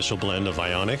includes a special blend of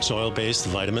ionic, soil-based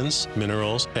vitamins,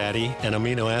 minerals, fatty, and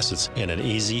amino acids in an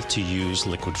easy-to-use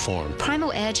liquid form.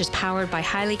 Primal Edge is powered by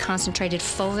highly concentrated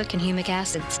folic and humic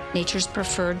acids, nature's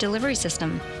preferred delivery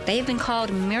system. They have been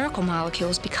called miracle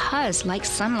molecules because, like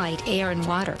sunlight, air, and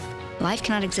water, life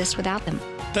cannot exist without them.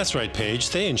 That's right,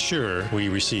 Paige. They ensure we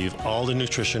receive all the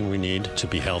nutrition we need to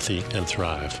be healthy and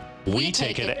thrive. We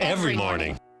take it every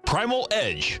morning. Primal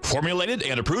Edge, formulated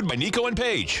and approved by Nico and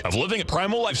Paige of Living a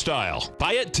Primal Lifestyle.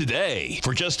 Buy it today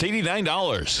for just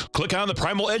 $89. Click on the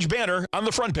Primal Edge banner on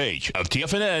the front page of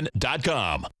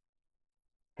TFNN.com.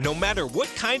 No matter what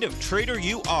kind of trader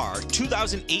you are,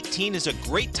 2018 is a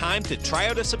great time to try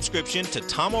out a subscription to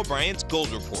Tom O'Brien's Gold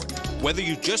Report. Whether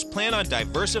you just plan on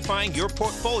diversifying your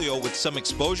portfolio with some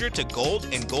exposure to gold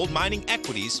and gold mining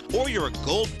equities, or you're a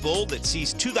gold bull that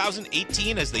sees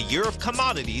 2018 as the year of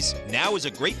commodities, now is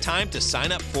a great time to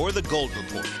sign up for the Gold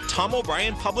Report. Tom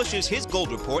O'Brien publishes his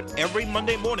Gold Report every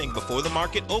Monday morning before the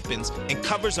market opens and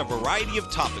covers a variety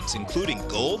of topics including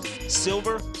gold,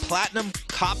 silver, platinum,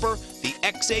 copper, the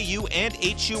XAU and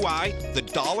HUI, the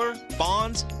dollar,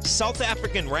 bonds, South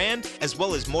African rand, as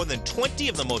well as more than 20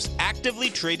 of the most actively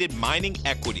traded mining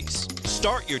equities.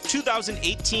 Start your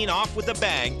 2018 off with a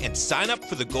bang and sign up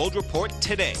for the Gold Report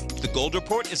today. The Gold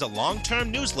Report is a long-term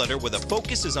newsletter where the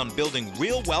focus is on building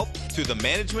real wealth through the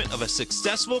management of a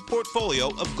successful portfolio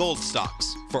of gold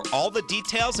stocks. For all the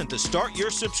details and to start your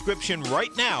subscription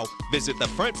right now, visit the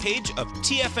front page of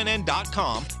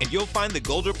TFNN.com and you'll find the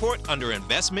Gold Report under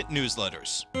Investment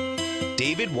Newsletters.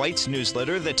 David White's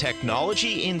newsletter, The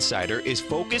Technology Insider, is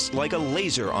focused like a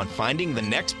laser on finding the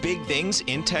next big things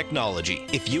in technology.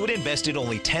 If you had invested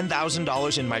only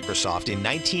 $10,000 in Microsoft in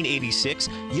 1986,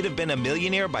 you'd have been a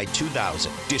millionaire by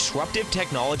 2000. Disruptive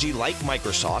technology like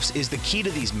Microsoft's is the key to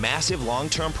these massive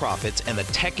long-term profits, and the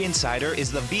Tech Insider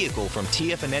is the vehicle from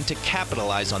TFNN to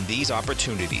capitalize on these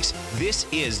opportunities. This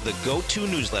is the go-to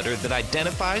newsletter that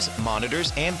identifies,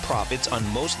 monitors, and profits on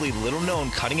mostly little-known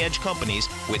cutting-edge companies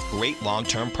with great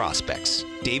long-term prospects.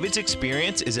 David's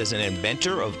experience is as an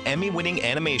inventor of Emmy-winning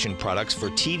animation products for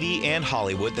TV and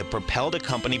Hollywood that propelled a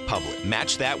company public.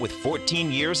 Match that with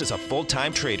 14 years as a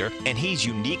full-time trader, and he's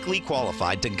uniquely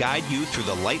qualified to guide you through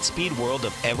the light-speed world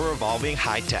of ever-evolving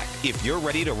high-tech. If you're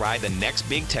ready to ride the next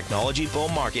big technology bull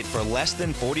market for less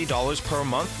than $40 per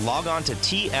month, log on to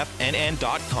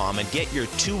TFNN.com and get your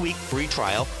 2-week free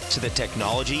trial to the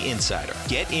Technology Insider.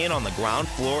 Get in on the ground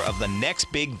floor of the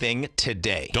next big thing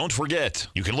today. Don't forget,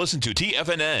 you can listen to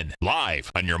TFNN live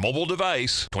on your mobile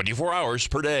device 24 hours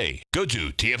per day. Go to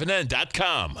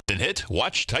TFNN.com, then hit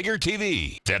Watch Tiger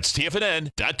TV. That's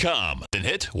TFNN.com, then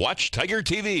hit Watch Tiger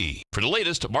TV for the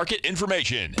latest market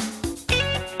information.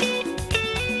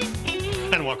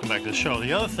 And welcome back to the show.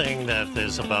 The other thing that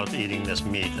is about eating this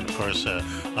meat, and of course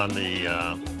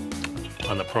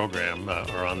on the program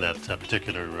or on that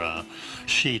particular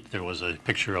sheet, there was a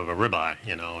picture of a ribeye,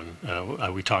 you know,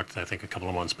 and we talked, I think, a couple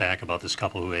of months back about this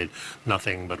couple who ate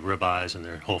nothing but ribeyes, and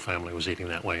their whole family was eating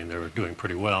that way, and they were doing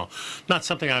pretty well. Not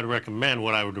something I would recommend.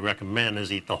 What I would recommend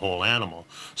is eat the whole animal.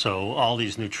 So all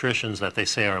these nutritions that they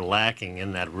say are lacking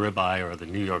in that ribeye or the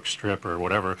New York strip or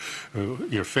whatever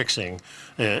you're fixing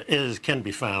can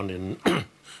be found in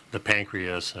the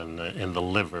pancreas and in the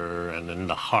liver and in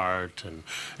the heart and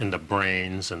in the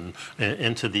brains and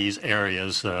into these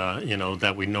areas, you know,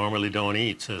 that we normally don't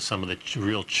eat. Some of the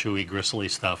real chewy, gristly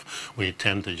stuff, we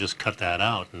tend to just cut that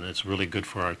out, and it's really good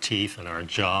for our teeth and our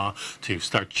jaw to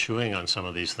start chewing on some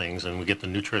of these things, and we get the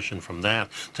nutrition from that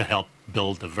to help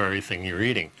build the very thing you're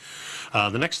eating.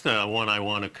 The next one I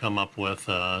want to come up with,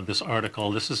 this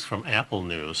article, this is from Apple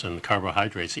News, and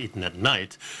carbohydrates eaten at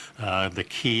night, the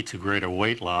key to greater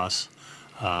weight loss.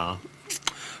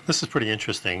 This is pretty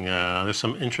interesting. There's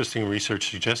some interesting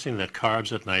research suggesting that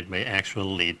carbs at night may actually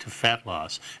lead to fat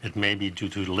loss. It may be due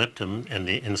to leptin and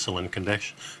the insulin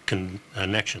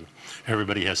connection.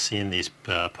 Everybody has seen these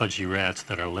pudgy rats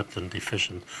that are leptin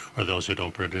deficient, or those who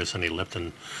don't produce any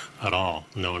leptin at all,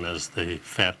 known as the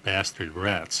fat bastard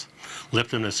rats.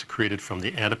 Leptin is secreted from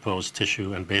the adipose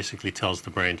tissue and basically tells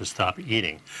the brain to stop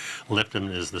eating. Leptin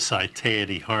is the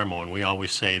satiety hormone. We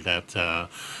always say that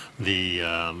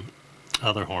the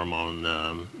other hormone,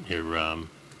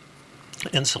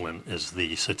 insulin, is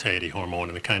the satiety hormone,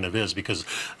 and it kind of is because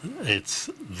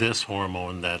it's this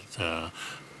hormone that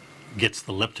gets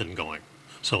the leptin going.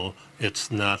 So it's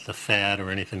not the fat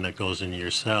or anything that goes into your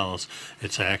cells.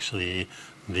 It's actually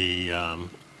the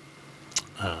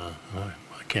I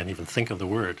can't even think of the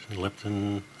word,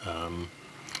 leptin,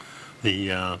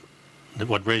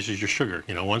 what raises your sugar,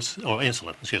 you know,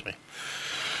 insulin, excuse me.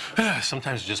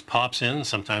 Sometimes it just pops in,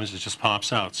 sometimes it just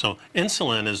pops out. So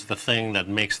insulin is the thing that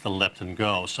makes the leptin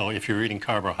go. So if you're eating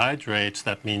carbohydrates,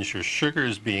 that means your sugar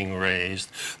is being raised.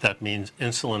 That means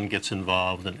insulin gets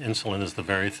involved, and insulin is the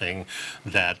very thing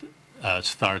that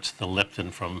starts the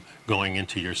leptin from going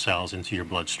into your cells, into your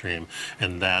bloodstream,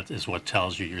 and that is what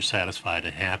tells you you're satisfied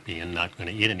and happy and not going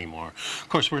to eat anymore. Of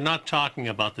course, we're not talking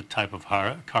about the type of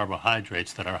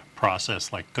carbohydrates that are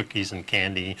processed like cookies and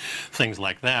candy, things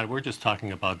like that. We're just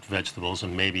talking about vegetables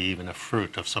and maybe even a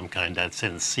fruit of some kind that's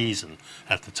in season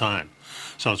at the time.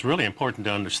 So it's really important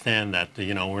to understand that,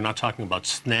 we're not talking about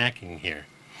snacking here.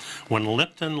 When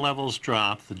leptin levels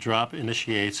drop, the drop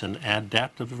initiates an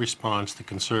adaptive response to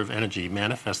conserve energy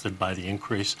manifested by the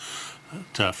increase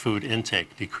to food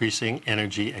intake, decreasing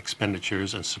energy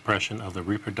expenditures and suppression of the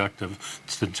reproductive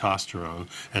testosterone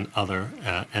and other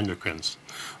endocrines.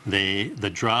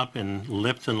 The drop in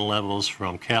leptin levels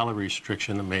from calorie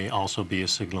restriction may also be a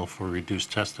signal for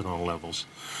reduced testosterone levels.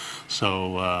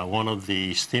 So one of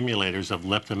the stimulators of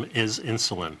leptin is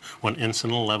insulin. When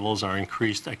insulin levels are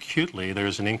increased acutely,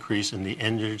 there's an increase in the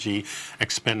energy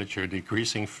expenditure,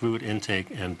 decreasing food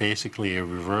intake, and basically a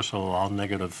reversal of all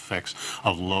negative effects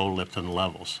of low leptin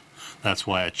levels. That's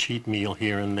why a cheat meal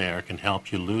here and there can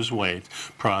help you lose weight,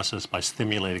 processed by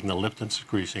stimulating the leptin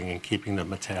secretion and keeping the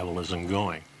metabolism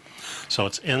going. So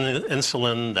it's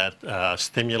insulin that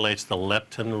stimulates the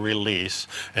leptin release,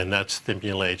 and that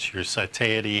stimulates your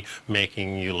satiety,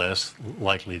 making you less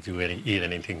likely to eat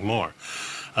anything more.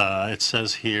 It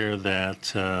says here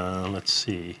that, let's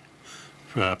see,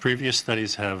 previous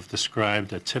studies have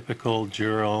described a typical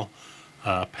dural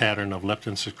pattern of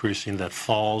leptin secretion that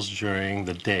falls during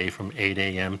the day from 8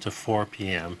 a.m. to 4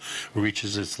 p.m.,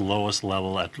 reaches its lowest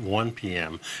level at 1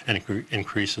 p.m., and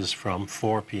increases from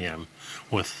 4 p.m.,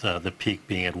 with the peak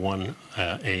being at 1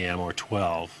 a.m. or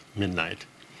 12 midnight.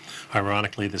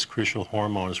 Ironically, this crucial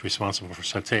hormone is responsible for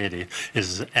satiety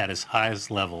is at its highest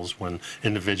levels when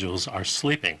individuals are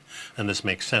sleeping. And this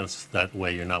makes sense. That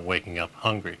way you're not waking up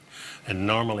hungry. And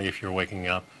normally if you're waking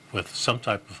up with some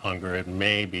type of hunger, it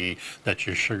may be that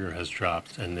your sugar has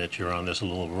dropped and that you're on this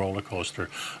little roller coaster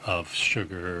of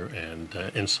sugar and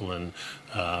insulin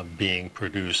being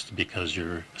produced because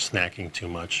you're snacking too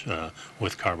much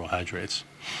with carbohydrates.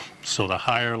 So the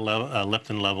higher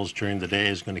leptin levels during the day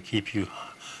is going to keep your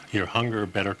hunger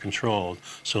better controlled.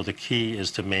 So the key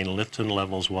is to maintain leptin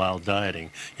levels while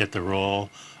dieting. Yet the role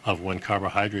of when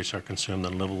carbohydrates are consumed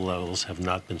and level levels have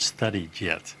not been studied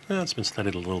yet. It's been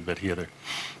studied a little bit here.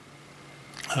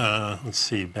 Let's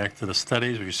see, back to the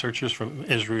studies. Researchers from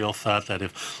Israel thought that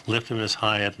if leptin is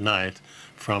high at night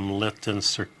from leptin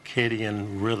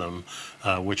circadian rhythm,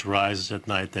 which rises at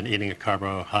night, then eating a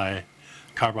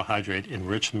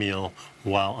carbohydrate-enriched meal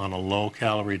while on a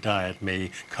low-calorie diet may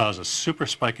cause a super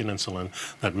spike in insulin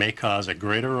that may cause a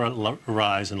greater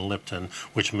rise in leptin,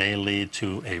 which may lead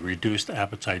to a reduced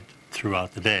appetite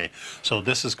throughout the day. So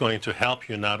this is going to help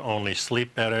you not only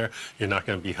sleep better, you're not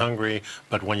going to be hungry,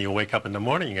 but when you wake up in the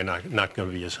morning, you're not going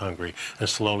to be as hungry. And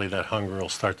slowly that hunger will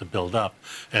start to build up.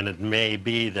 And it may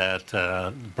be that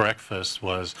breakfast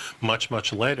was much,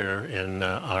 much later in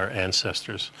our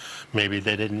ancestors. Maybe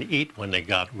they didn't eat when they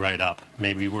got right up.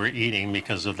 Maybe we're eating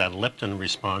because of that leptin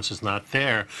response is not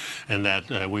there, and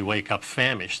that we wake up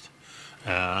famished.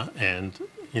 And,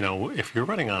 if you're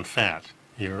running on fat,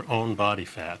 your own body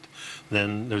fat,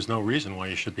 then there's no reason why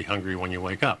you should be hungry when you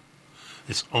wake up.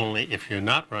 It's only if you're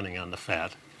not running on the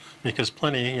fat, because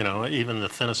plenty, even the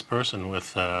thinnest person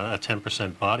with a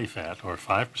 10% body fat, or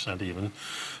 5% even,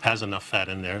 has enough fat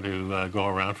in there to go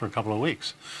around for a couple of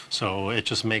weeks. So it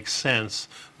just makes sense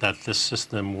that this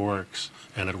system works,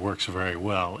 and it works very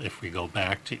well if we go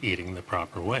back to eating the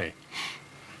proper way.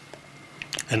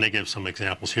 And they give some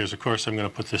examples here. Of course, I'm going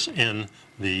to put this in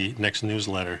the next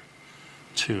newsletter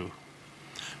too.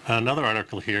 Another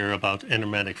article here about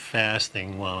intermittent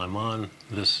fasting while I'm on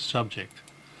this subject.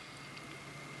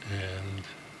 And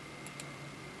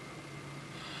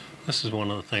this is one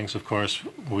of the things, of course,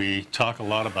 we talk a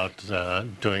lot about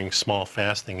doing small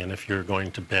fasting, and if you're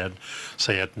going to bed,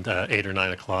 say at 8 or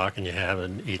 9 o'clock, and you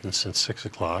haven't eaten since 6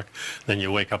 o'clock, then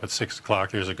you wake up at 6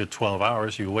 o'clock, there's a good 12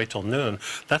 hours, you wait till noon,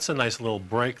 that's a nice little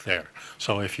break there.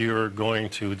 So if you're going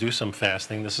to do some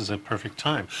fasting, this is a perfect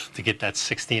time to get that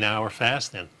 16-hour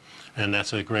fast in. And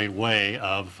that's a great way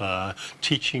of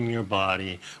teaching your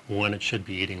body when it should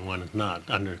be eating, when it's not,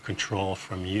 under control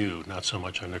from you, not so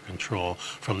much under control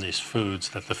from these foods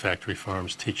that the factory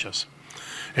farms teach us.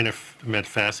 Intermittent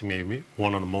fasting may be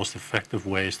one of the most effective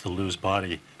ways to lose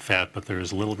body fat, but there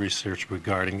is little research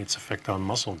regarding its effect on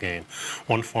muscle gain.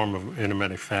 One form of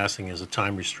intermittent fasting is a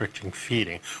time-restricting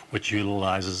feeding, which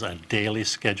utilizes a daily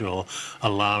schedule,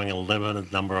 allowing a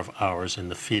limited number of hours in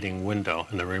the feeding window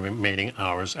and the remaining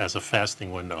hours as a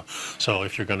fasting window. So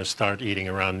if you're going to start eating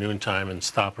around noontime and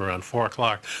stop around 4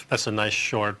 o'clock, that's a nice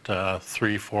short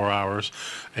 3-4 hours,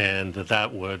 and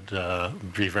that would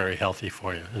be very healthy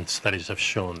for you, and studies have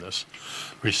shown this.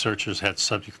 Researchers had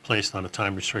subjects placed on a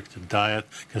time-restricted diet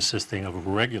consisting of a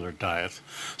regular diet.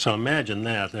 So imagine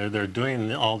that. They're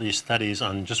doing all these studies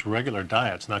on just regular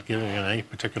diets, not giving it any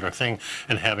particular thing,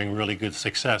 and having really good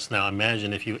success. Now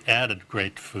imagine if you added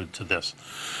great food to this.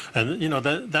 And you know,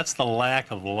 that's the lack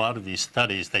of a lot of these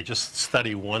studies. They just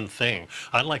study one thing.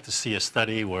 I'd like to see a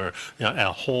study where, you know,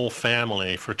 a whole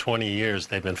family for 20 years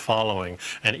they've been following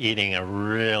and eating a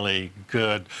really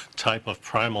good type of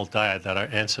primal diet that our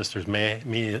ancestors maybe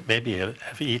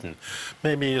have eaten.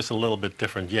 Maybe it's a little bit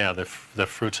different. Yeah, the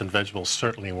fruits and vegetables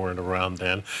certainly weren't around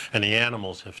then, and the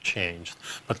animals have changed.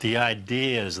 But the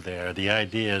idea is there. The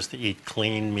idea is to eat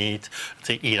clean meat,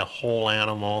 to eat a whole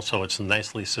animal so it's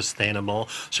nicely sustainable,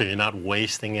 so you're not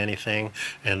wasting anything,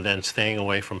 and then staying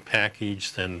away from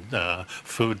packaged and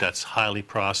food that's highly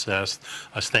processed,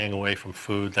 staying away from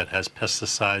food that has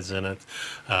pesticides in it,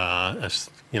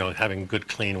 you know, having good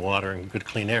clean water and good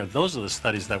clean air. Those are the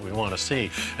studies that we want to see.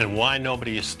 And why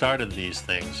nobody has started these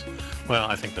things? Well,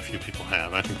 I think a few people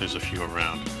have. I think there's a few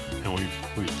around, and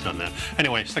we've done that.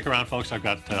 Anyway, stick around, folks. I've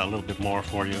got a little bit more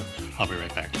for you. I'll be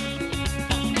right back.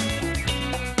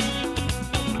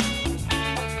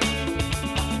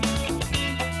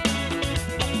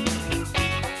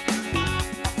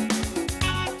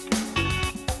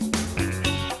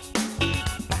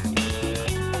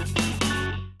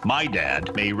 My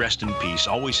dad, may he rest in peace,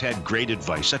 always had great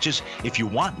advice, such as, if you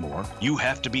want more, you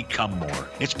have to become more.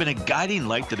 It's been a guiding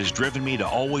light that has driven me to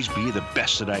always be the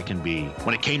best that I can be.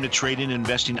 When it came to trading and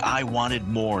investing, I wanted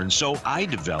more, and so I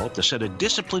developed a set of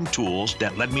disciplined tools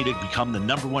that led me to become the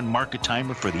 #1 market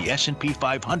timer for the S&P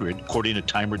 500, according to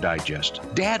Timer Digest.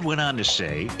 Dad went on to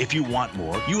say, if you want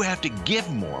more, you have to give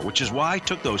more, which is why I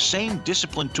took those same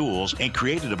disciplined tools and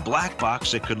created a black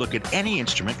box that could look at any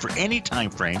instrument for any time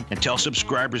frame and tell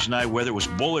subscribers and I whether it was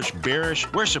bullish, bearish,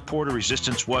 where support or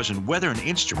resistance was, and whether an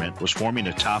instrument was forming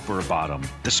a top or a bottom.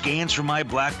 The scans from my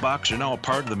black box are now a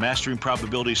part of the Mastering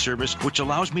Probability service, which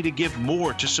allows me to give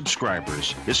more to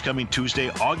subscribers. This coming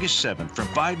Tuesday, August 7th, from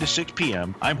 5 to 6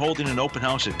 p.m., I'm holding an open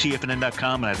house at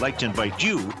TFNN.com, and I'd like to invite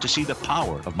you to see the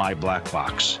power of my black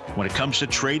box. When it comes to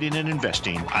trading and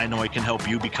investing, I know I can help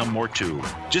you become more too.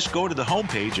 Just go to the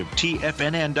homepage of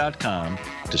TFNN.com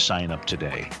to sign up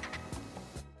today.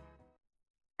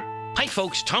 Hi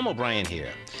folks, Tom O'Brien here.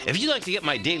 If you'd like to get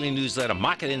my daily newsletter,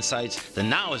 Market Insights, then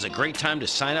now is a great time to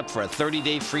sign up for a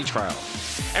 30-day free trial.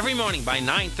 Every morning by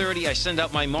 9:30, I send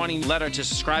out my morning letter to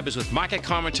subscribers with market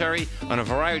commentary on a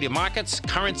variety of markets,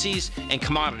 currencies, and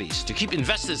commodities to keep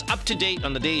investors up to date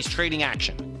on the day's trading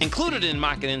action. Included in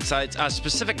Market Insights are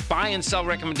specific buy and sell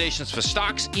recommendations for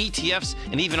stocks, ETFs,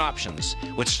 and even options,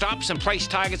 with stops and price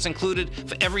targets included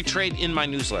for every trade in my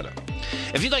newsletter.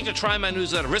 If you'd like to try my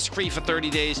newsletter risk-free for 30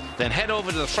 days, then head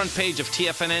over to the front page of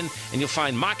TFNN and you'll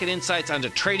find Market Insights under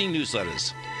Trading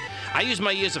Newsletters. I use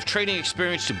my years of trading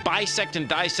experience to bisect and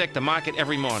dissect the market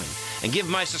every morning and give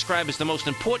my subscribers the most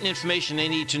important information they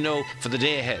need to know for the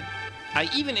day ahead. I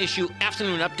even issue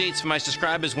afternoon updates for my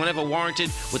subscribers whenever warranted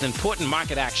with important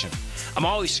market action. I'm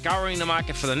always scouring the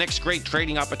market for the next great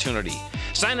trading opportunity.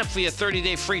 Sign up for your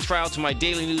 30-day free trial to my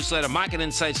daily newsletter, Market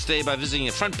Insights, today by visiting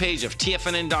the front page of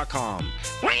TFNN.com.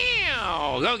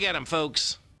 Wow! Go get 'em,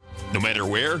 folks. No matter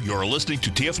where you're listening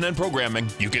to TFNN programming,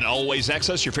 you can always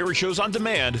access your favorite shows on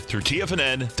demand through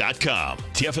TFNN.com.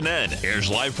 TFNN airs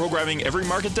live programming every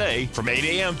market day from 8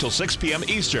 a.m. till 6 p.m.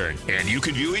 Eastern, and you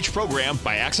can view each program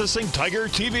by accessing Tiger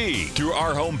TV through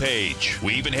our homepage.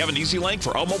 We even have an easy link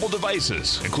for all mobile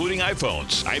devices, including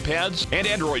iPhones, iPads, and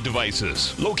Android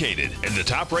devices, located in the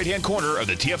top right-hand corner of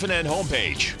the TFNN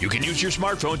homepage. You can use your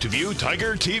smartphone to view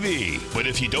Tiger TV, but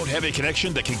if you don't have a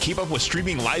connection that can keep up with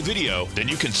streaming live video, then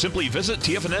you can simply visit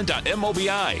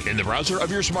TFNN.mobi in the browser of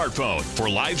your smartphone for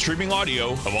live streaming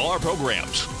audio of all our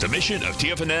programs. The mission of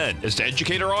TFNN is to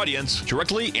educate our audience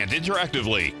directly and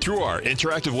interactively through our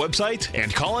interactive website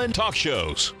and call-in talk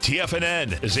shows.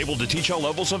 TFNN is able to teach all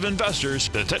levels of investors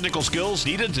the technical skills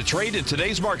needed to trade in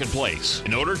today's marketplace.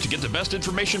 In order to get the best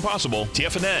information possible,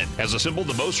 TFNN has assembled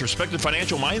the most respected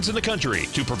financial minds in the country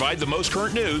to provide the most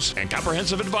current news and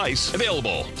comprehensive advice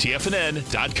available.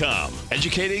 TFNN.com,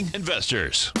 educating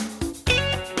investors.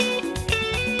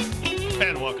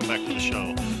 And and welcome back to the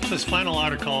show. This final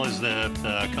article is that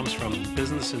comes from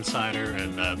Business Insider,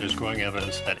 and there's growing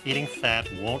evidence that eating fat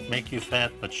won't make you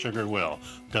fat, but sugar will.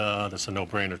 Duh, that's a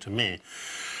no-brainer to me.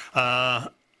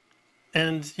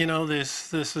 And, you know,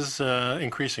 this is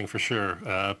increasing for sure.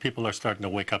 People are starting to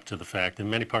wake up to the fact in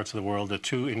many parts of the world that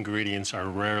two ingredients are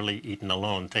rarely eaten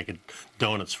alone. Take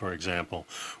donuts, for example.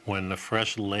 When the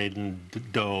fresh-laden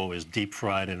dough is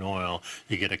deep-fried in oil,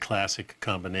 you get a classic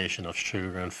combination of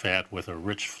sugar and fat with a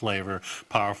rich flavor,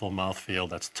 powerful mouthfeel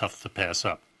that's tough to pass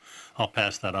up. I'll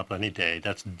pass that up any day.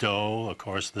 That's dough. Of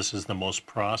course, this is the most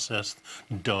processed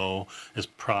dough, is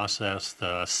processed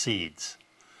seeds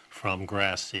from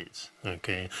grass seeds,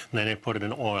 okay? And then they put it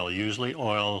in oil. Usually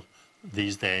oil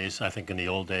these days, I think in the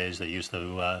old days, they used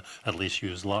to at least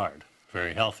use lard.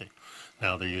 Very healthy.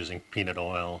 Now they're using peanut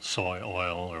oil, soy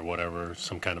oil, or whatever,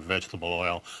 some kind of vegetable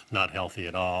oil, not healthy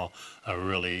at all,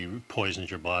 really poisons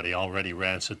your body, already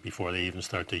rancid before they even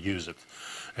start to use it.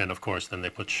 And of course, then they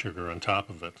put sugar on top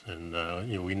of it. And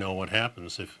you know, we know what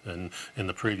happens. In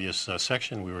the previous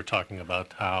section, we were talking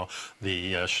about how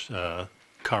the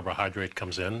carbohydrate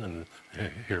comes in, and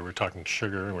here we're talking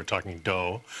sugar and we're talking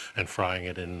dough and frying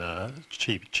it in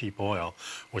cheap oil,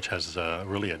 which has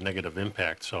really a negative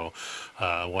impact. So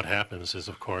what happens is,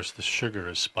 of course, the sugar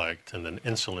is spiked, and then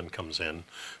insulin comes in,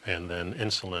 and then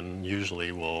insulin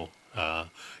usually will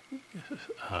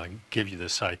give you the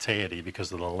satiety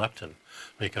because of the leptin.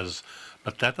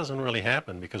 But that doesn't really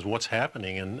happen, because what's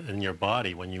happening in your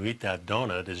body when you eat that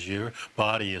donut is your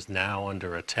body is now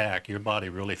under attack. Your body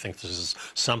really thinks this is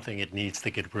something it needs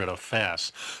to get rid of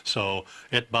fast. So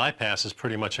it bypasses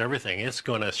pretty much everything. It's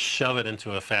going to shove it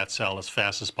into a fat cell as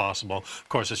fast as possible. Of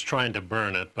course, it's trying to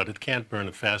burn it, but it can't burn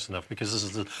it fast enough,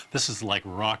 because this is like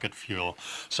rocket fuel.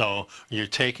 So you're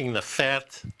taking the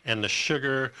fat and the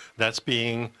sugar that's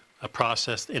being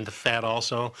processed into fat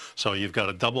also. So you've got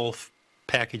a double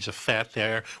package of fat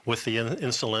there with the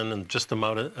insulin, and just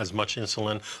about as much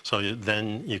insulin. So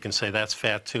then you can say that's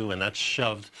fat too, and that's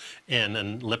shoved in,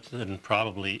 and leptin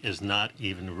probably is not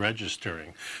even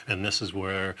registering. And this is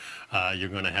where you're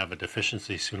going to have a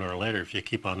deficiency sooner or later if you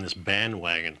keep on this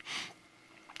bandwagon.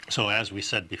 So as we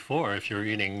said before, if you're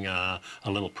eating a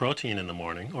little protein in the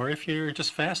morning, or if you're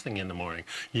just fasting in the morning,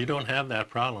 you don't have that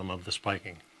problem of the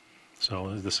spiking.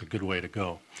 So this is a good way to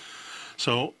go.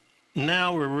 So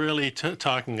now we're really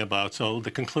talking about, so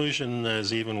the conclusion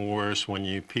is even worse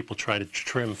when people try to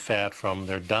trim fat from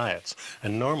their diets.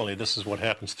 And normally this is what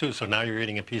happens too. So now you're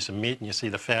eating a piece of meat and you see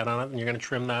the fat on it, and you're going to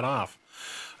trim that off.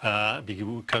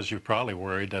 Because you're probably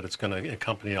worried that it's going to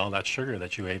accompany all that sugar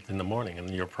that you ate in the morning, and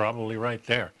you're probably right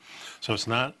there. So it's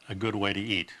not a good way to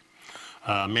eat.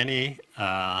 Many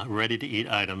ready-to-eat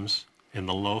items in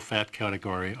the low-fat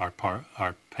category are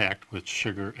packed with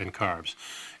sugar and carbs.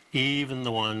 Even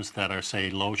the ones that are, say,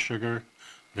 low sugar,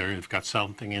 they've got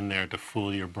something in there to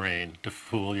fool your brain, to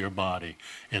fool your body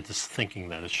into thinking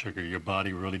that it's sugar. Your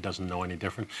body really doesn't know any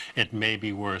different. It may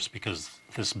be worse, because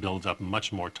this builds up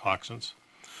much more toxins.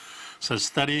 So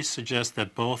studies suggest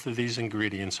that both of these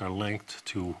ingredients are linked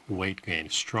to weight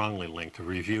gain, strongly linked. A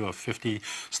review of 50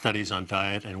 studies on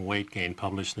diet and weight gain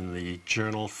published in the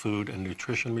journal Food and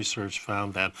Nutrition Research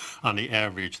found that, on the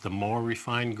average, the more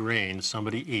refined grains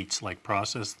somebody eats, like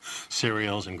processed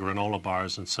cereals and granola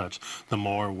bars and such, the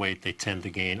more weight they tend to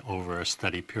gain over a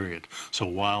study period. So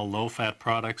while low-fat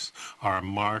products are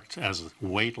marked as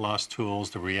weight loss tools,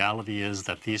 the reality is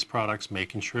that these products may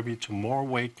contribute to more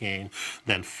weight gain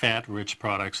than fat-rich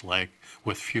products like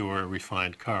with fewer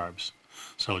refined carbs.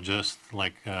 So just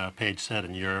like Paige said,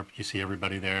 in Europe, you see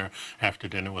everybody there after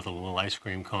dinner with a little ice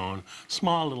cream cone,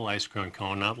 small little ice cream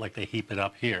cone, not like they heap it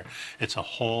up here. It's a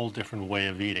whole different way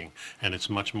of eating, and it's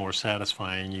much more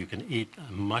satisfying. You can eat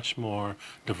much more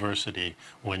diversity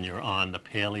when you're on the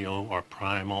paleo or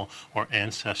primal or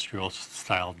ancestral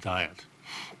style diet.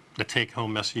 The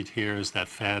take-home message here is that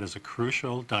fat is a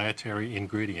crucial dietary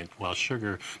ingredient, while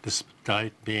sugar,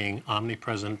 despite being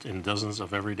omnipresent in dozens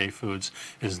of everyday foods,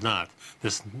 is not.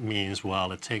 This means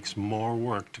while it takes more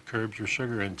work to curb your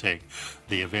sugar intake,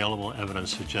 the available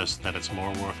evidence suggests that it's more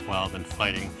worthwhile than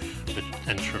fighting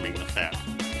and trimming the fat.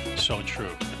 So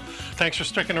true. Thanks for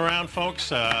sticking around,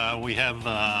 folks. We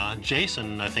have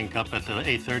Jason, I think, up at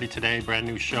 8:30 today, brand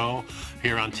new show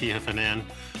here on TFNN.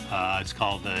 It's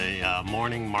called the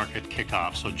Morning Market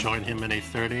Kickoff. So join him at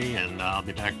 8:30, and I'll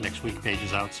be back next week. Paige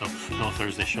is out, so no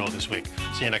Thursday show this week.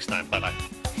 See you next time. Bye-bye.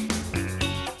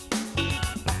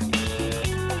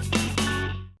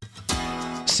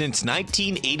 Since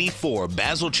 1984,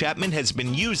 Basil Chapman has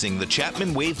been using the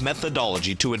Chapman Wave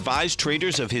methodology to advise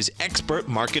traders of his expert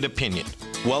market opinion.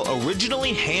 While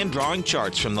originally hand-drawing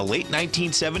charts from the late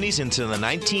 1970s into the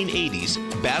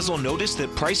 1980s, Basil noticed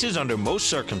that prices under most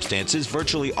circumstances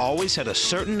virtually always had a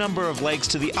certain number of legs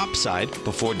to the upside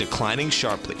before declining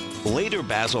sharply. Later,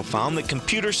 Basil found that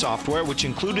computer software, which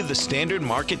included the standard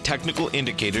market technical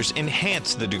indicators,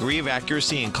 enhanced the degree of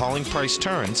accuracy in calling price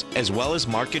turns, as well as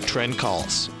market trend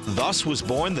calls. Thus was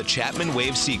born the Chapman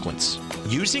Wave sequence.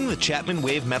 Using the Chapman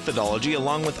Wave methodology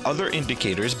along with other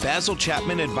indicators, Basil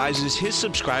Chapman advises his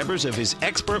subscribers of his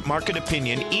expert market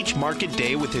opinion each market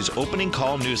day with his opening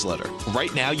call newsletter.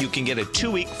 Right now, you can get a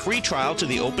 2-week free trial to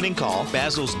the opening call,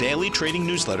 Basil's daily trading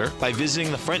newsletter, by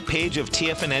visiting the front page of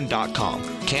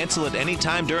TFNN.com. Cancel at any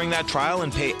time during that trial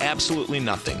and pay absolutely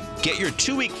nothing. Get your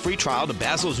 2-week free trial to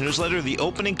Basil's newsletter, The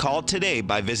Opening Call, today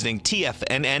by visiting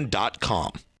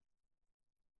TFNN.com.